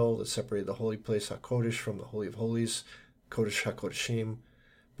veil, that separated the holy place, HaKodesh, from the Holy of Holies, Kodesh HaKodeshim.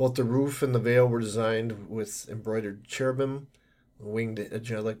 Both the roof and the veil were designed with embroidered cherubim, winged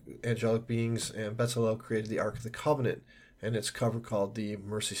angelic beings, and Bezalel created the Ark of the Covenant, and its cover called the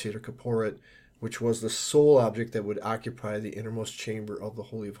Mercy Seder Kaporet, which was the sole object that would occupy the innermost chamber of the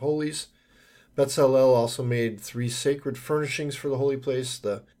Holy of Holies. Bezalel also made 3 sacred furnishings for the holy place: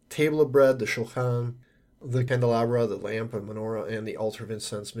 the table of bread, the shulchan, the candelabra, the lamp and menorah, and the altar of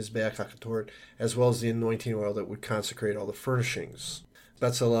incense, Mizbeach HaKatoret, as well as the anointing oil that would consecrate all the furnishings.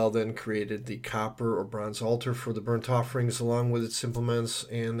 Bezalel then created the copper or bronze altar for the burnt offerings, along with its implements,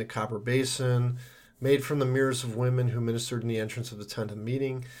 and the copper basin, made from the mirrors of women who ministered in the entrance of the tent of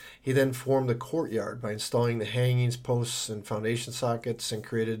meeting. He then formed the courtyard by installing the hangings, posts, and foundation sockets, and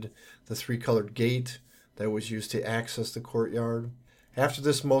created the 3-colored gate that was used to access the courtyard. After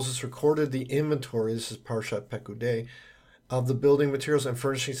this, Moses recorded the inventory, this is Parashat Pekudei, of the building materials and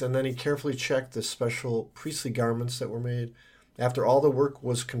furnishings, and then he carefully checked the special priestly garments that were made. After all the work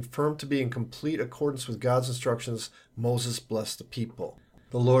was confirmed to be in complete accordance with God's instructions, Moses blessed the people.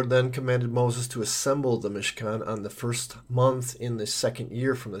 The Lord then commanded Moses to assemble the Mishkan on the first month in the second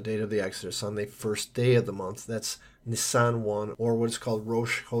year from the date of the Exodus, on the first day of the month. That's Nisan 1, or what is called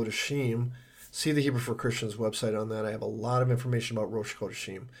Rosh Chodeshim. See the Hebrew for Christians website on that. I have a lot of information about Rosh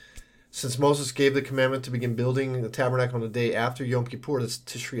Chodeshim. Since Moses gave the commandment to begin building the tabernacle on the day after Yom Kippur, that's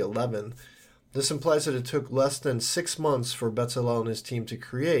Tishri 11, this implies that it took less than 6 months for Bezalel and his team to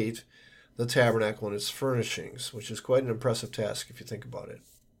create the tabernacle and its furnishings, which is quite an impressive task if you think about it.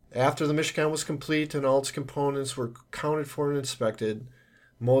 After the Mishkan was complete and all its components were counted for and inspected,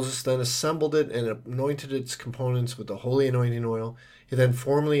 Moses then assembled it and anointed its components with the holy anointing oil. He then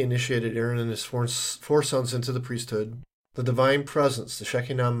formally initiated Aaron and his 4 sons into the priesthood. The divine presence, the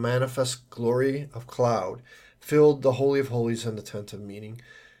Shekinah manifest glory of cloud, filled the Holy of Holies and the tent of meeting.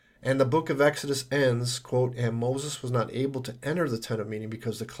 And the book of Exodus ends, quote, "And Moses was not able to enter the tent of meeting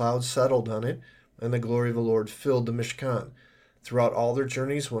because the cloud settled on it, and the glory of the Lord filled the Mishkan." Throughout all their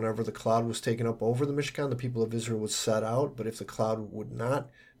journeys, whenever the cloud was taken up over the Mishkan, the people of Israel would set out. But if the cloud would not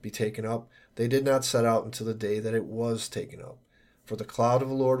be taken up, they did not set out until the day that it was taken up. For the cloud of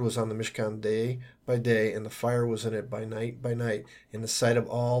the Lord was on the Mishkan day by day, and the fire was in it by night, in the sight of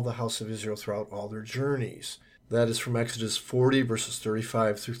all the house of Israel throughout all their journeys. That is from Exodus 40, verses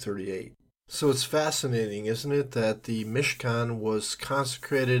 35 through 38. So it's fascinating, isn't it, that the Mishkan was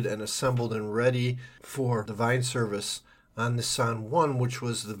consecrated and assembled and ready for divine service on Nisan 1, which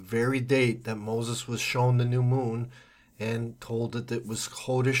was the very date that Moses was shown the new moon and told that it was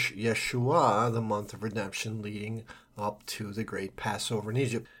Chodesh Yeshua, the month of redemption leading up to the great Passover in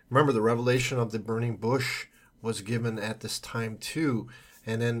Egypt. Remember, the revelation of the burning bush was given at this time too.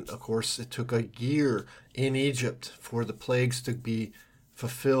 And then, of course, it took a year in Egypt for the plagues to be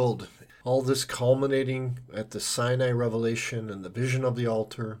fulfilled. All this culminating at the Sinai revelation and the vision of the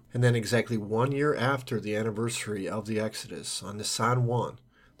altar. And then exactly 1 year after the anniversary of the Exodus, on Nisan 1,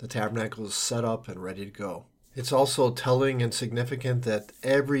 the tabernacle is set up and ready to go. It's also telling and significant that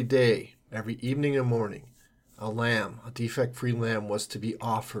every day, every evening and morning, a lamb, a defect-free lamb, was to be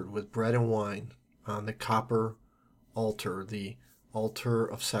offered with bread and wine on the copper altar, the altar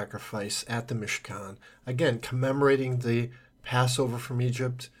of sacrifice at the Mishkan, again commemorating the Passover from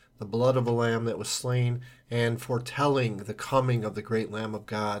Egypt, the blood of a lamb that was slain, and foretelling the coming of the great Lamb of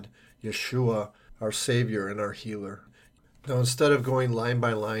God, Yeshua, our Savior and our Healer. Now, instead of going line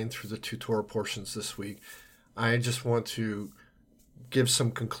by line through the 2 Torah portions this week, I just want to give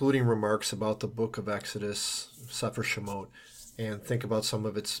some concluding remarks about the book of Exodus, Sefer Shemot, and think about some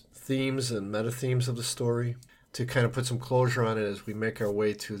of its themes and meta-themes of the story, to kind of put some closure on it as we make our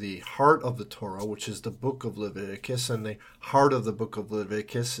way to the heart of the Torah, which is the book of Leviticus. And the heart of the book of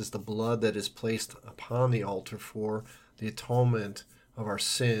Leviticus is the blood that is placed upon the altar for the atonement of our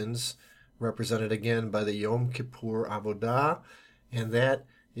sins, represented again by the Yom Kippur Avodah. And that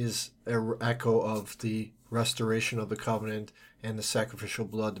is an echo of the restoration of the covenant and the sacrificial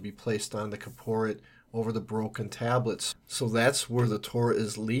blood to be placed on the kaporet over the broken tablets. So that's where the Torah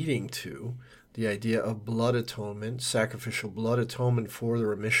is leading to, the idea of blood atonement, sacrificial blood atonement for the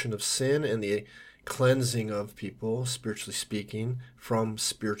remission of sin and the cleansing of people, spiritually speaking, from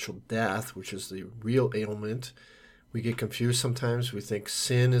spiritual death, which is the real ailment. We get confused sometimes. We think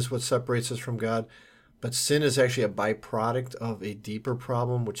sin is what separates us from God, but sin is actually a byproduct of a deeper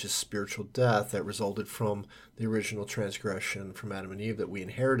problem, which is spiritual death that resulted from the original transgression from Adam and Eve that we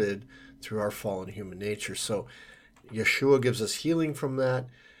inherited through our fallen human nature. So Yeshua gives us healing from that.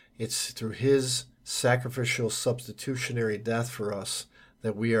 It's through his sacrificial substitutionary death for us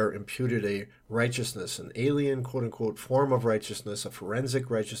that we are imputed a righteousness, an alien, quote-unquote, form of righteousness, a forensic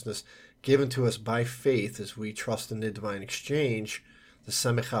righteousness given to us by faith as we trust in the divine exchange, the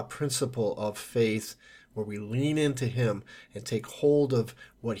semicha principle of faith, where we lean into him and take hold of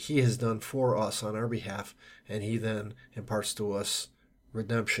what he has done for us on our behalf, and he then imparts to us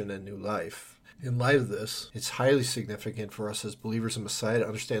redemption and new life. In light of this, it's highly significant for us as believers in Messiah to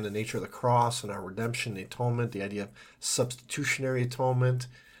understand the nature of the cross and our redemption, the atonement, the idea of substitutionary atonement,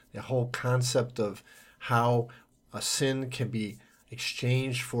 the whole concept of how a sin can be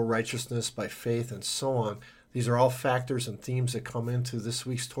exchanged for righteousness by faith, and so on. These are all factors and themes that come into this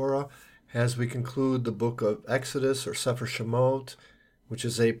week's Torah as we conclude the book of Exodus, or Sefer Shemot, which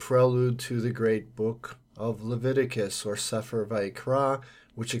is a prelude to the great book of Leviticus, or Sefer Vayakhel,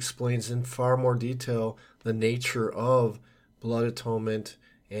 which explains in far more detail the nature of blood atonement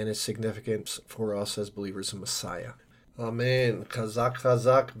and its significance for us as believers in Messiah. Amen. Chazak,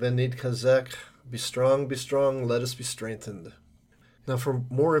 chazak, venit chazek. Be strong, let us be strengthened. Now, for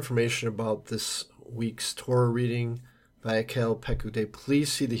more information about this week's Torah reading, Vayakhel Pekudei,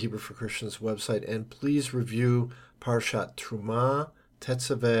 please see the Hebrew for Christians website, and please review Parashat Truma,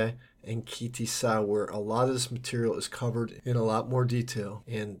 Tetzaveh, and Kitisa, where a lot of this material is covered in a lot more detail,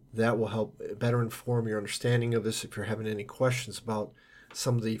 and that will help better inform your understanding of this if you're having any questions about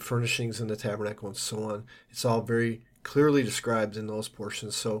some of the furnishings in the tabernacle and so on. It's all very clearly described in those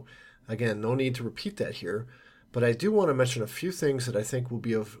portions, so again, no need to repeat that here, but I do want to mention a few things that I think will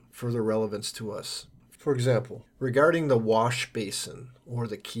be of further relevance to us. For example, regarding the wash basin, or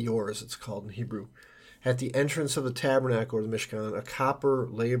the kior as it's called in Hebrew, at the entrance of the tabernacle or the Mishkan, a copper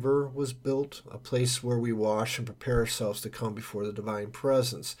laver was built, a place where we wash and prepare ourselves to come before the divine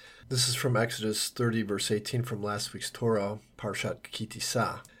presence. This is from Exodus 30, verse 18 from last week's Torah, Parashat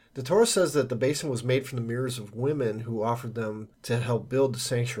Kitisa. The Torah says that the basin was made from the mirrors of women who offered them to help build the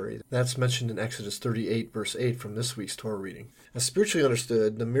sanctuary. That's mentioned in Exodus 38, verse 8 from this week's Torah reading. As spiritually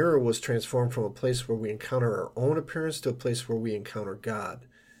understood, the mirror was transformed from a place where we encounter our own appearance to a place where we encounter God.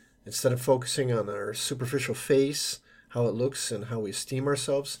 Instead of focusing on our superficial face, how it looks, and how we esteem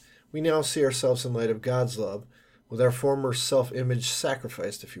ourselves, we now see ourselves in light of God's love, with our former self-image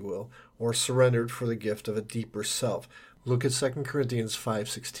sacrificed, if you will, or surrendered for the gift of a deeper self. Look at 2 Corinthians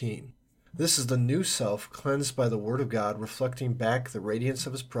 5:16. This is the new self, cleansed by the Word of God, reflecting back the radiance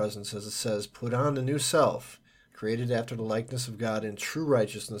of His presence, as it says, "Put on the new self, created after the likeness of God in true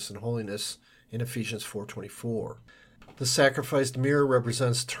righteousness and holiness," in Ephesians 4:24. The sacrificed mirror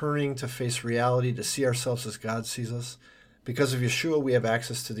represents turning to face reality, to see ourselves as God sees us. Because of Yeshua, we have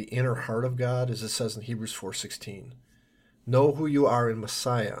access to the inner heart of God, as it says in Hebrews 4:16. Know who you are in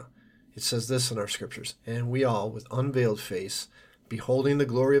Messiah. It says this in our scriptures, "And we all, with unveiled face, beholding the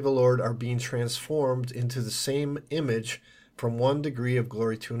glory of the Lord, are being transformed into the same image from one degree of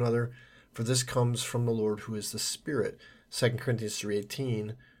glory to another, for this comes from the Lord who is the Spirit." 2 Corinthians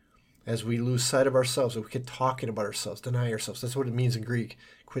 3:18. As we lose sight of ourselves, we quit talking about ourselves, deny ourselves. That's what it means in Greek.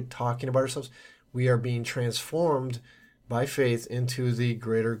 Quit talking about ourselves. We are being transformed by faith into the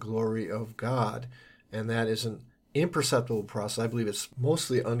greater glory of God. And that is an imperceptible process. I believe it's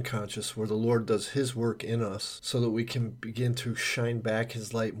mostly unconscious, where the Lord does His work in us so that we can begin to shine back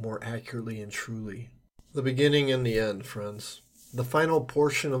His light more accurately and truly. The beginning and the end, friends. The final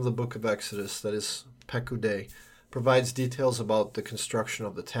portion of the book of Exodus, that is Pekudei, provides details about the construction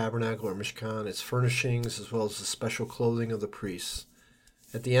of the tabernacle or Mishkan, its furnishings, as well as the special clothing of the priests.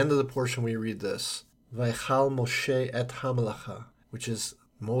 At the end of the portion we read this, Vayakhel Moshe et hamelacha, which is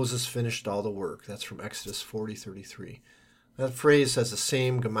Moses finished all the work. That's from Exodus 40:33. That phrase has the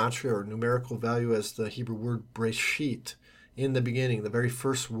same gematria or numerical value as the Hebrew word Breshit, in the beginning, the very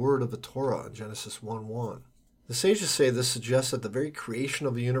first word of the Torah in Genesis 1:1. The sages say this suggests that the very creation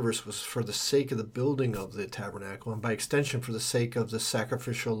of the universe was for the sake of the building of the tabernacle, and by extension for the sake of the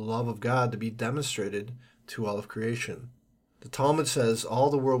sacrificial love of God to be demonstrated to all of creation. The Talmud says all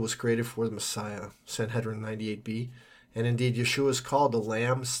the world was created for the Messiah, Sanhedrin 98b, And indeed, Yeshua is called the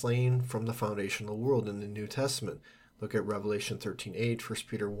Lamb slain from the foundation of the world in the New Testament. Look at Revelation 13:8, 1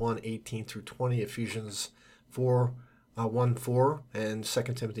 Peter 1:18 through 20, Ephesians 1:4, and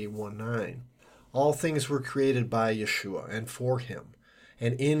 2 Timothy 1:9. All things were created by Yeshua and for him.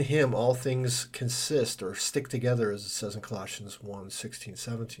 And in him all things consist or stick together, as it says in Colossians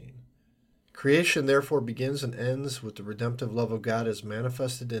 1:16-17. Creation therefore begins and ends with the redemptive love of God as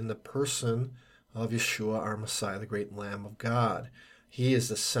manifested in the person of Yeshua, our Messiah, the great Lamb of God. He is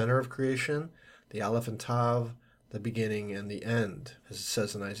the center of creation, the Aleph and Tav, the beginning and the end, as it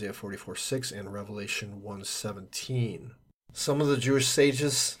says in Isaiah 44:6 and Revelation 1:17. Some of the Jewish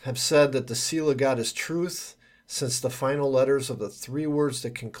sages have said that the seal of God is truth, since the final letters of the three words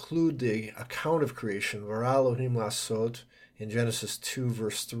that conclude the account of creation, Vara Elohim Lasot, in Genesis 2,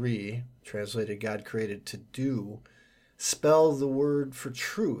 verse 3, translated God created to do, spell the word for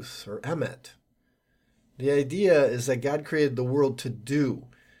truth, or emet. The idea is that God created the world to do,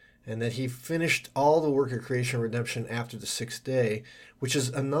 and that he finished all the work of creation and redemption after the sixth day, which is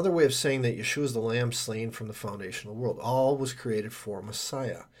another way of saying that Yeshua is the Lamb slain from the foundation of the world. All was created for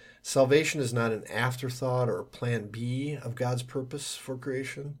Messiah. Salvation is not an afterthought or a plan B of God's purpose for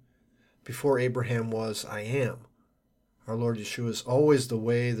creation. Before Abraham was, I am. Our Lord Yeshua is always the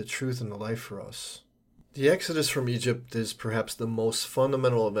way, the truth, and the life for us. The Exodus from Egypt is perhaps the most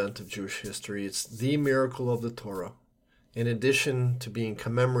fundamental event of Jewish history. It's the miracle of the Torah. In addition to being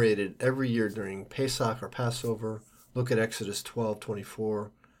commemorated every year during Pesach or Passover, look at Exodus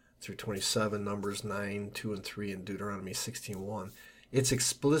 12:24 through 27, Numbers 9:2 and 3, and Deuteronomy 16:1. It's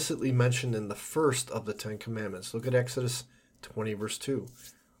explicitly mentioned in the first of the Ten Commandments. Look at Exodus 20, verse 2.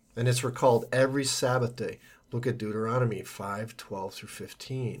 And it's recalled every Sabbath day. Look at Deuteronomy 5:12 through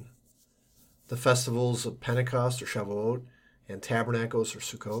 15. The festivals of Pentecost or Shavuot and Tabernacles or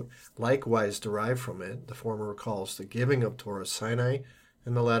Sukkot likewise derive from it. The former recalls the giving of Torah Sinai,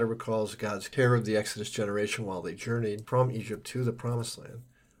 and the latter recalls God's care of the Exodus generation while they journeyed from Egypt to the Promised Land.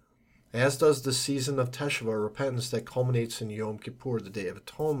 As does the season of Teshuvah, or repentance, that culminates in Yom Kippur, the Day of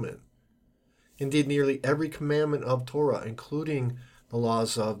Atonement. Indeed, nearly every commandment of Torah, including the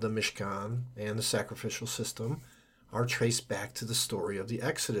laws of the Mishkan and the sacrificial system, are traced back to the story of the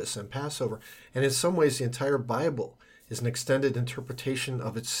Exodus and Passover. And in some ways, the entire Bible is an extended interpretation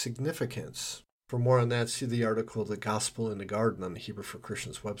of its significance. For more on that, see the article The Gospel in the Garden on the Hebrew for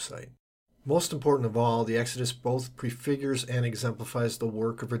Christians website. Most important of all, the Exodus both prefigures and exemplifies the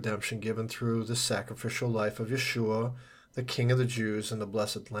work of redemption given through the sacrificial life of Yeshua, the King of the Jews and the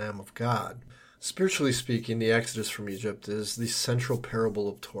blessed Lamb of God. Spiritually speaking, the Exodus from Egypt is the central parable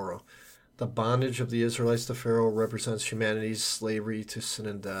of Torah. The bondage of the Israelites to Pharaoh represents humanity's slavery to sin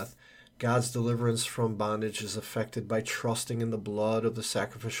and death. God's deliverance from bondage is effected by trusting in the blood of the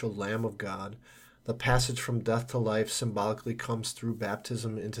sacrificial Lamb of God. The passage from death to life symbolically comes through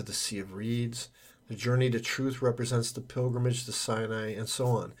baptism into the Sea of Reeds. The journey to truth represents the pilgrimage to Sinai, and so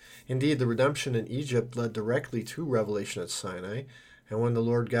on. Indeed, the redemption in Egypt led directly to revelation at Sinai, and when the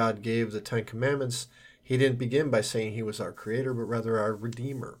Lord God gave the Ten Commandments, he didn't begin by saying he was our Creator, but rather our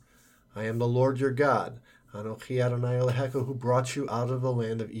Redeemer. I am the Lord your God, Anochi Adonai Elohecha, who brought you out of the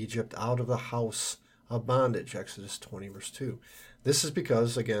land of Egypt, out of the house of bondage, Exodus 20, verse 2. This is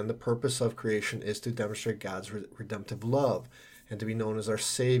because, again, the purpose of creation is to demonstrate God's redemptive love and to be known as our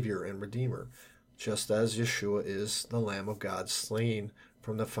Savior and Redeemer, just as Yeshua is the Lamb of God slain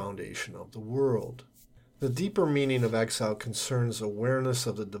from the foundation of the world. The deeper meaning of exile concerns awareness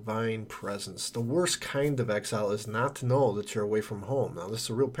of the divine presence. The worst kind of exile is not to know that you're away from home. Now, this is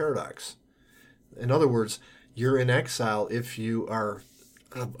a real paradox. In other words, you're in exile if you are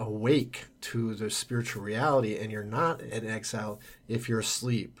awake to the spiritual reality, and you're not in exile if you're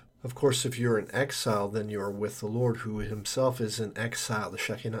asleep. Of course, if you're in exile, then you are with the Lord, who himself is in exile. The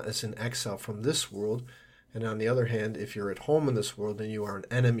Shekinah is in exile from this world. And on the other hand, if you're at home in this world, then you are an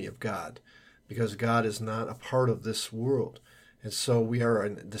enemy of God, because God is not a part of this world. And so we are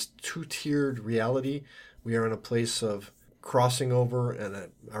in this two-tiered reality. We are in a place of crossing over, and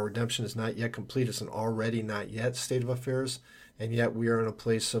our redemption is not yet complete. It's an already not yet state of affairs. And yet we are in a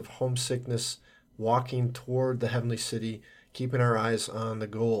place of homesickness, walking toward the heavenly city, keeping our eyes on the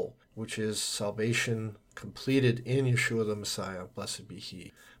goal, which is salvation completed in Yeshua the Messiah, blessed be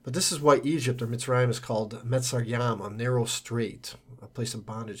he. But this is why Egypt, or Mitzrayim, is called Metzar Yam, a narrow strait, a place of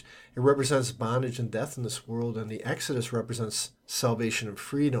bondage. It represents bondage and death in this world, and the Exodus represents salvation and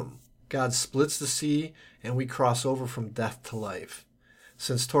freedom. God splits the sea, and we cross over from death to life.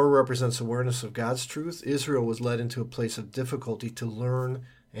 Since Torah represents awareness of God's truth, Israel was led into a place of difficulty to learn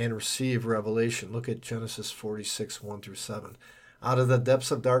and receive revelation. Look at Genesis 46, 1 through 7. Out of the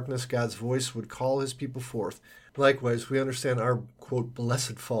depths of darkness, God's voice would call his people forth. Likewise, we understand our, quote,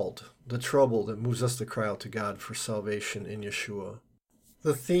 blessed fault, the trouble that moves us to cry out to God for salvation in Yeshua.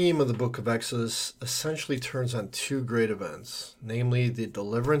 The theme of the book of Exodus essentially turns on two great events, namely the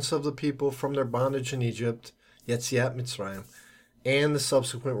deliverance of the people from their bondage in Egypt, Yetziat Mitzrayim, and the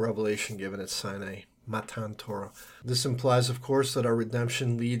subsequent revelation given at Sinai, Matan Torah. This implies, of course, that our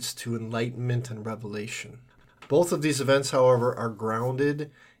redemption leads to enlightenment and revelation. Both of these events, however, are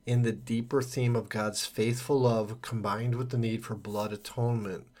grounded in the deeper theme of God's faithful love combined with the need for blood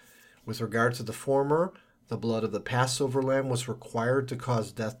atonement. With regard to the former, the blood of the Passover lamb was required to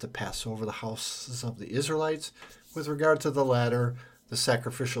cause death to pass over the houses of the Israelites. With regard to the latter, the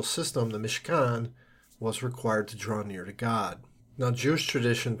sacrificial system, the Mishkan, was required to draw near to God. Now, Jewish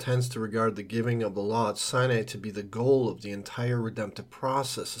tradition tends to regard the giving of the law at Sinai to be the goal of the entire redemptive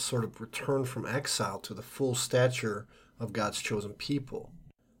process, a sort of return from exile to the full stature of God's chosen people.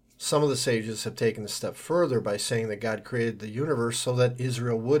 Some of the sages have taken a step further by saying that God created the universe so that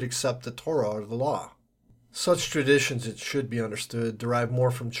Israel would accept the Torah or the law. Such traditions, it should be understood, derive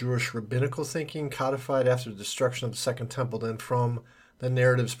more from Jewish rabbinical thinking codified after the destruction of the Second Temple than from the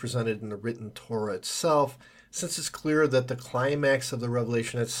narratives presented in the written Torah itself, since it's clear that the climax of the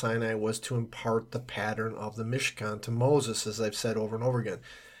revelation at Sinai was to impart the pattern of the Mishkan to Moses, as I've said over and over again.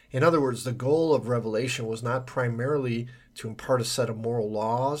 In other words, the goal of revelation was not primarily to impart a set of moral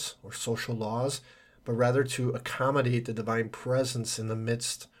laws or social laws, but rather to accommodate the divine presence in the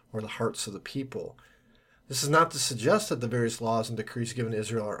midst or the hearts of the people. This is not to suggest that the various laws and decrees given to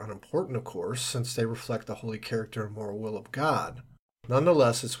Israel are unimportant, of course, since they reflect the holy character and moral will of God.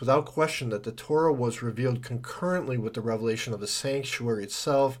 Nonetheless, it's without question that the Torah was revealed concurrently with the revelation of the sanctuary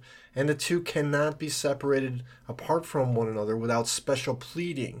itself, and the two cannot be separated apart from one another without special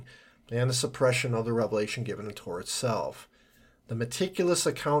pleading and the suppression of the revelation given in Torah itself. The meticulous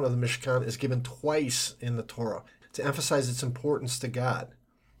account of the Mishkan is given twice in the Torah to emphasize its importance to God.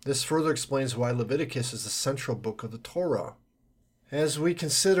 This further explains why Leviticus is the central book of the Torah. As we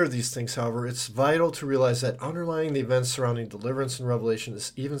consider these things, however, it's vital to realize that underlying the events surrounding deliverance and revelation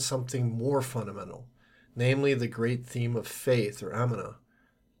is even something more fundamental, namely the great theme of faith, or Emunah.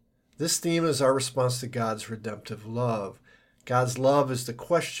 This theme is our response to God's redemptive love. God's love is the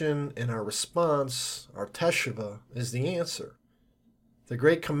question, and our response, our teshuvah, is the answer. The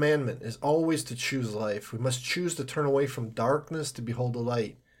great commandment is always to choose life. We must choose to turn away from darkness to behold the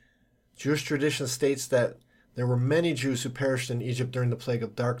light. Jewish tradition states that there were many Jews who perished in Egypt during the plague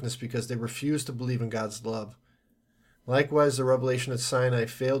of darkness because they refused to believe in God's love. Likewise, the revelation at Sinai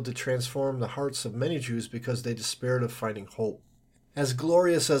failed to transform the hearts of many Jews because they despaired of finding hope. As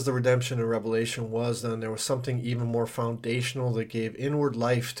glorious as the redemption and revelation was, then, there was something even more foundational that gave inward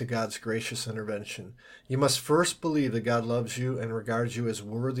life to God's gracious intervention. You must first believe that God loves you and regards you as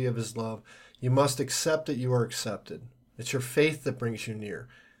worthy of his love. You must accept that you are accepted. It's your faith that brings you near.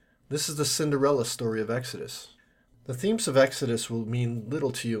 This is the Cinderella story of Exodus. The themes of Exodus will mean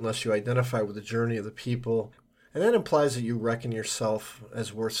little to you unless you identify with the journey of the people, and that implies that you reckon yourself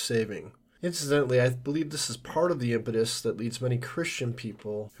as worth saving. Incidentally, I believe this is part of the impetus that leads many Christian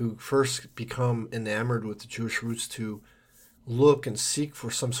people who first become enamored with the Jewish roots to look and seek for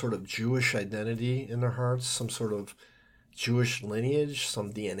some sort of Jewish identity in their hearts, some sort of Jewish lineage,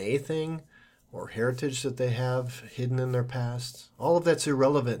 some DNA thing, or heritage that they have hidden in their past. All of that's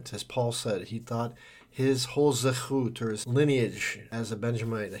irrelevant, as Paul said. He thought his whole zechut, or his lineage as a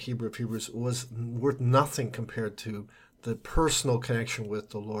Benjamite, a Hebrew of Hebrews, was worth nothing compared to the personal connection with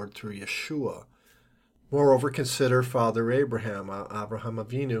the Lord through Yeshua. Moreover, consider Father Abraham, Abraham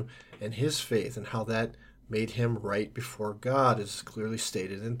Avinu, and his faith, and how that made him right before God, as clearly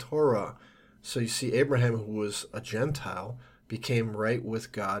stated in Torah. So you see, Abraham, who was a Gentile, became right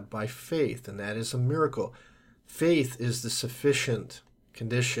with God by faith, and that is a miracle. Faith is the sufficient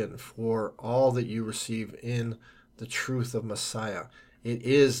condition for all that you receive in the truth of Messiah. It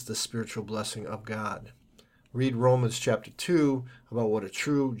is the spiritual blessing of God. Read Romans chapter 2 about what a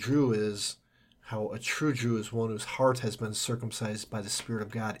true Jew is, how a true Jew is one whose heart has been circumcised by the Spirit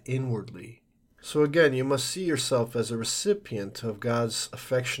of God inwardly. So again, you must see yourself as a recipient of God's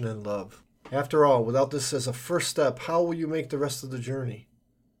affection and love. After all, without this as a first step, how will you make the rest of the journey?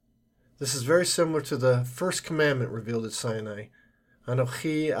 This is very similar to the first commandment revealed at Sinai.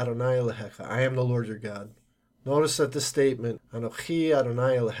 Anochi Adonai Elohecha, I am the Lord your God. Notice that this statement, Anochi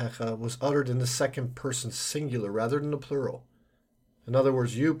Adonai Elohecha, was uttered in the second person singular rather than the plural. In other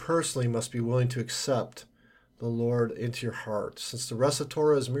words, you personally must be willing to accept the Lord into your heart, since the rest of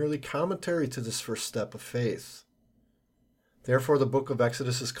Torah is merely commentary to this first step of faith. Therefore, the book of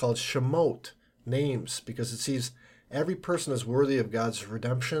Exodus is called Shemot, names, because it sees Every person is worthy of God's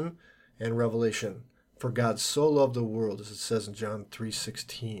redemption and revelation. For God so loved the world, as it says in John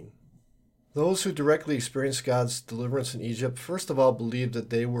 3:16. Those who directly experienced God's deliverance in Egypt, first of all, believed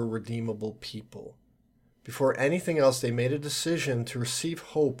that they were redeemable people. Before anything else, they made a decision to receive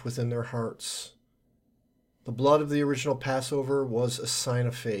hope within their hearts. The blood of the original Passover was a sign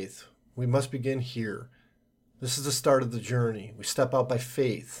of faith. We must begin here. This is the start of the journey. We step out by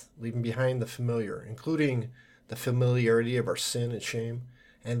faith, leaving behind the familiar, including the familiarity of our sin and shame,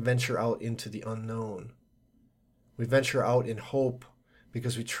 and venture out into the unknown. We venture out in hope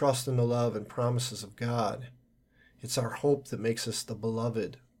because we trust in the love and promises of God. It's our hope that makes us the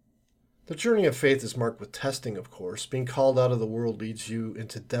beloved. The journey of faith is marked with testing, of course. Being called out of the world leads you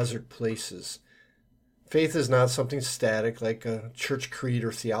into desert places. Faith is not something static like a church creed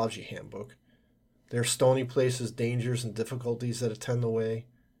or theology handbook. There are stony places, dangers, and difficulties that attend the way.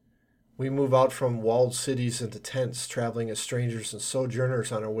 We move out from walled cities into tents, traveling as strangers and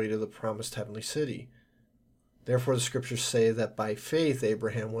sojourners on our way to the promised heavenly city. Therefore, the scriptures say that by faith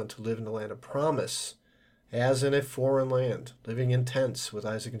Abraham went to live in the land of promise, as in a foreign land, living in tents with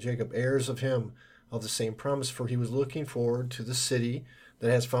Isaac and Jacob, heirs of him of the same promise, for he was looking forward to the city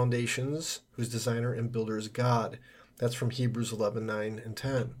that has foundations, whose designer and builder is God. That's from Hebrews 11:9 and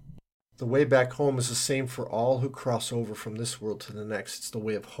 10. The way back home is the same for all who cross over from this world to the next. It's the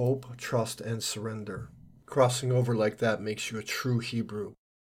way of hope, trust, and surrender. Crossing over like that makes you a true Hebrew.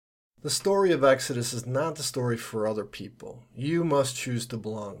 The story of Exodus is not the story for other people. You must choose to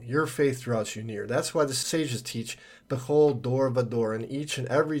belong. Your faith draws you near. That's why the sages teach, behold, dor vador. In each and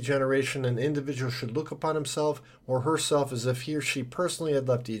every generation, an individual should look upon himself or herself as if he or she personally had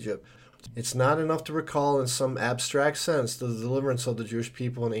left Egypt. It's not enough to recall in some abstract sense the deliverance of the Jewish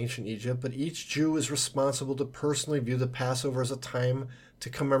people in ancient Egypt, but each Jew is responsible to personally view the Passover as a time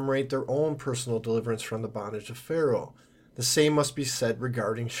to commemorate their own personal deliverance from the bondage of Pharaoh. The same must be said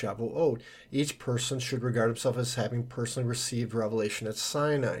regarding Shavuot. Each person should regard himself as having personally received revelation at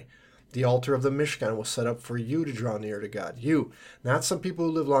Sinai. The altar of the Mishkan was set up for you to draw near to God. You, not some people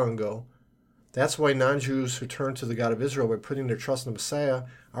who lived long ago. That's why non-Jews who turn to the God of Israel by putting their trust in the Messiah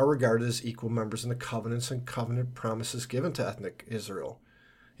are regarded as equal members in the covenants and covenant promises given to ethnic Israel.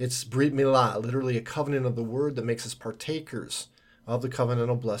 It's Brit Milah, literally a covenant of the word that makes us partakers of the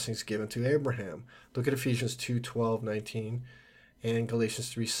covenantal blessings given to Abraham. Look at Ephesians 2:12-19 and Galatians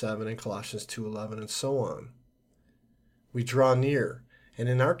 3:7 and Colossians 2:11 and so on. We draw near, and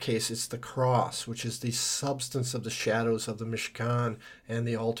in our case it's the cross, which is the substance of the shadows of the Mishkan and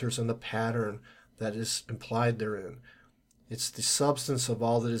the altars and the pattern that is implied therein. It's the substance of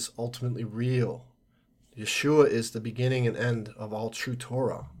all that is ultimately real. Yeshua is the beginning and end of all true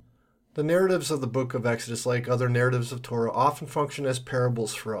Torah. The narratives of the book of Exodus, like other narratives of Torah, often function as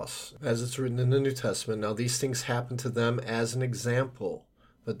parables for us, as it's written in the New Testament. Now, these things happened to them as an example,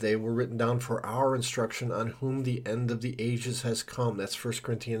 but they were written down for our instruction on whom the end of the ages has come. That's 1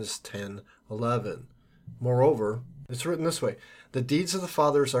 Corinthians 10:11. Moreover, it's written this way: the deeds of the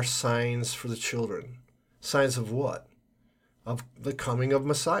fathers are signs for the children. Signs of what? Of the coming of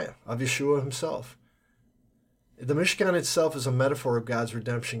Messiah, of Yeshua himself. The Mishkan itself is a metaphor of God's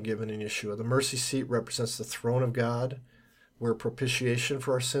redemption given in Yeshua. The mercy seat represents the throne of God, where propitiation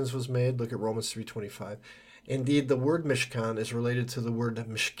for our sins was made. Look at Romans 3:25. Indeed, the word Mishkan is related to the word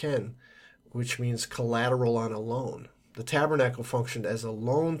Mishken, which means collateral on a loan. The tabernacle functioned as a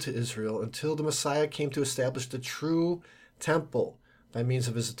loan to Israel until the Messiah came to establish the true temple by means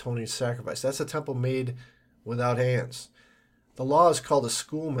of his atoning sacrifice. That's a temple made without hands. The law is called a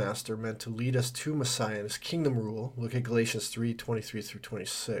schoolmaster, meant to lead us to Messiah and his kingdom rule. Look at Galatians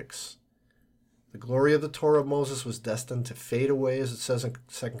 3:23-26. The glory of the Torah of Moses was destined to fade away, as it says in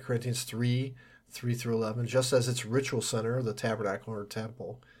 2 Corinthians 3:3-11, just as its ritual center, the tabernacle or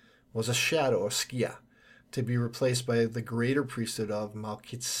temple, was a shadow, a skia, to be replaced by the greater priesthood of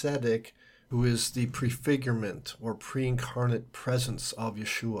Melchizedek, who is the prefigurement or pre-incarnate presence of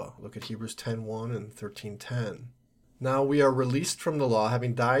Yeshua. Look at Hebrews 10:1 and 13:10. Now we are released from the law,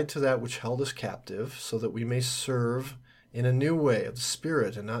 having died to that which held us captive, so that we may serve in a new way of the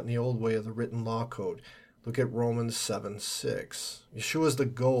Spirit and not in the old way of the written law code. Look at Romans 7:6. Yeshua is the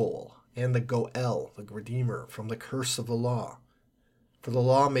goal and the goel, the Redeemer, from the curse of the law. For the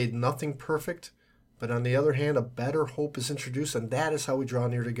law made nothing perfect, but on the other hand, a better hope is introduced, and that is how we draw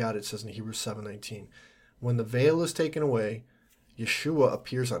near to God, it says in Hebrews 7:19. When the veil is taken away, Yeshua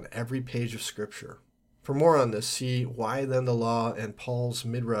appears on every page of Scripture. For more on this, see Why Then the Law and Paul's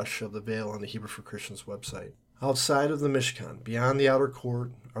Midrash of the Veil on the Hebrew for Christians website. Outside of the Mishkan, beyond the outer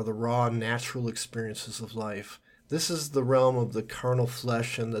court, are the raw, natural experiences of life. This is the realm of the carnal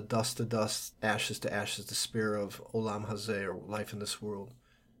flesh and the dust to dust, ashes to ashes, the spirit of Olam Hazeh, or life in this world.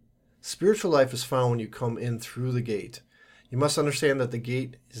 Spiritual life is found when you come in through the gate. You must understand that the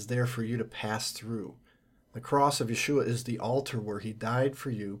gate is there for you to pass through. The cross of Yeshua is the altar where he died for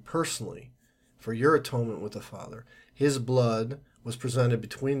you personally, for your atonement with the Father. His blood was presented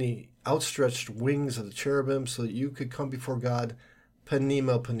between the outstretched wings of the cherubim so that you could come before God panim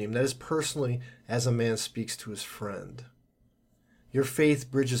el panim, that is, personally, as a man speaks to his friend. Your faith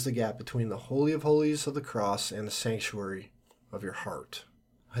bridges the gap between the Holy of Holies of the cross and the sanctuary of your heart.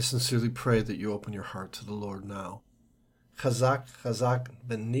 I sincerely pray that you open your heart to the Lord now. Chazak, chazak,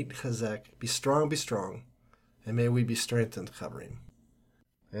 benit chazak, be strong, and may we be strengthened, chavrim.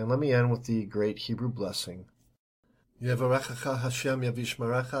 And let me end with the great Hebrew blessing. Yevarechecha Hashem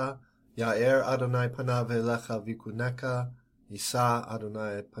yavishmarecha, Ya'er Adonai panav elecha vikuneka, Yisa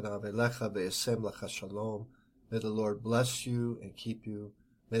Adonai panav elecha ve'esem lecha shalom. May the Lord bless you and keep you.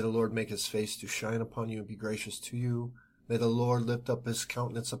 May the Lord make his face to shine upon you and be gracious to you. May the Lord lift up his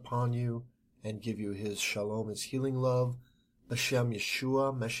countenance upon you and give you his shalom, his healing love. B'Shem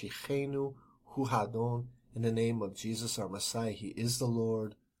Yeshua Mashiachenu Hu Hadon. In the name of Jesus our Messiah, he is the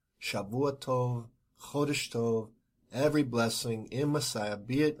Lord. Shavua Tov, Chodesh Tov. Every blessing in Messiah,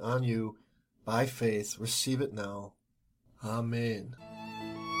 be it on you by faith. Receive it now. Amen.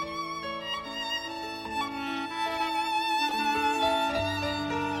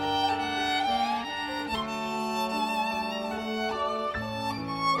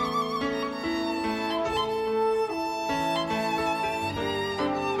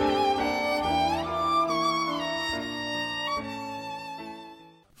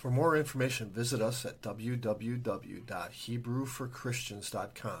 For more information, visit us at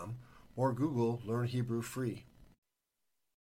www.hebrewforchristians.com or Google Learn Hebrew Free.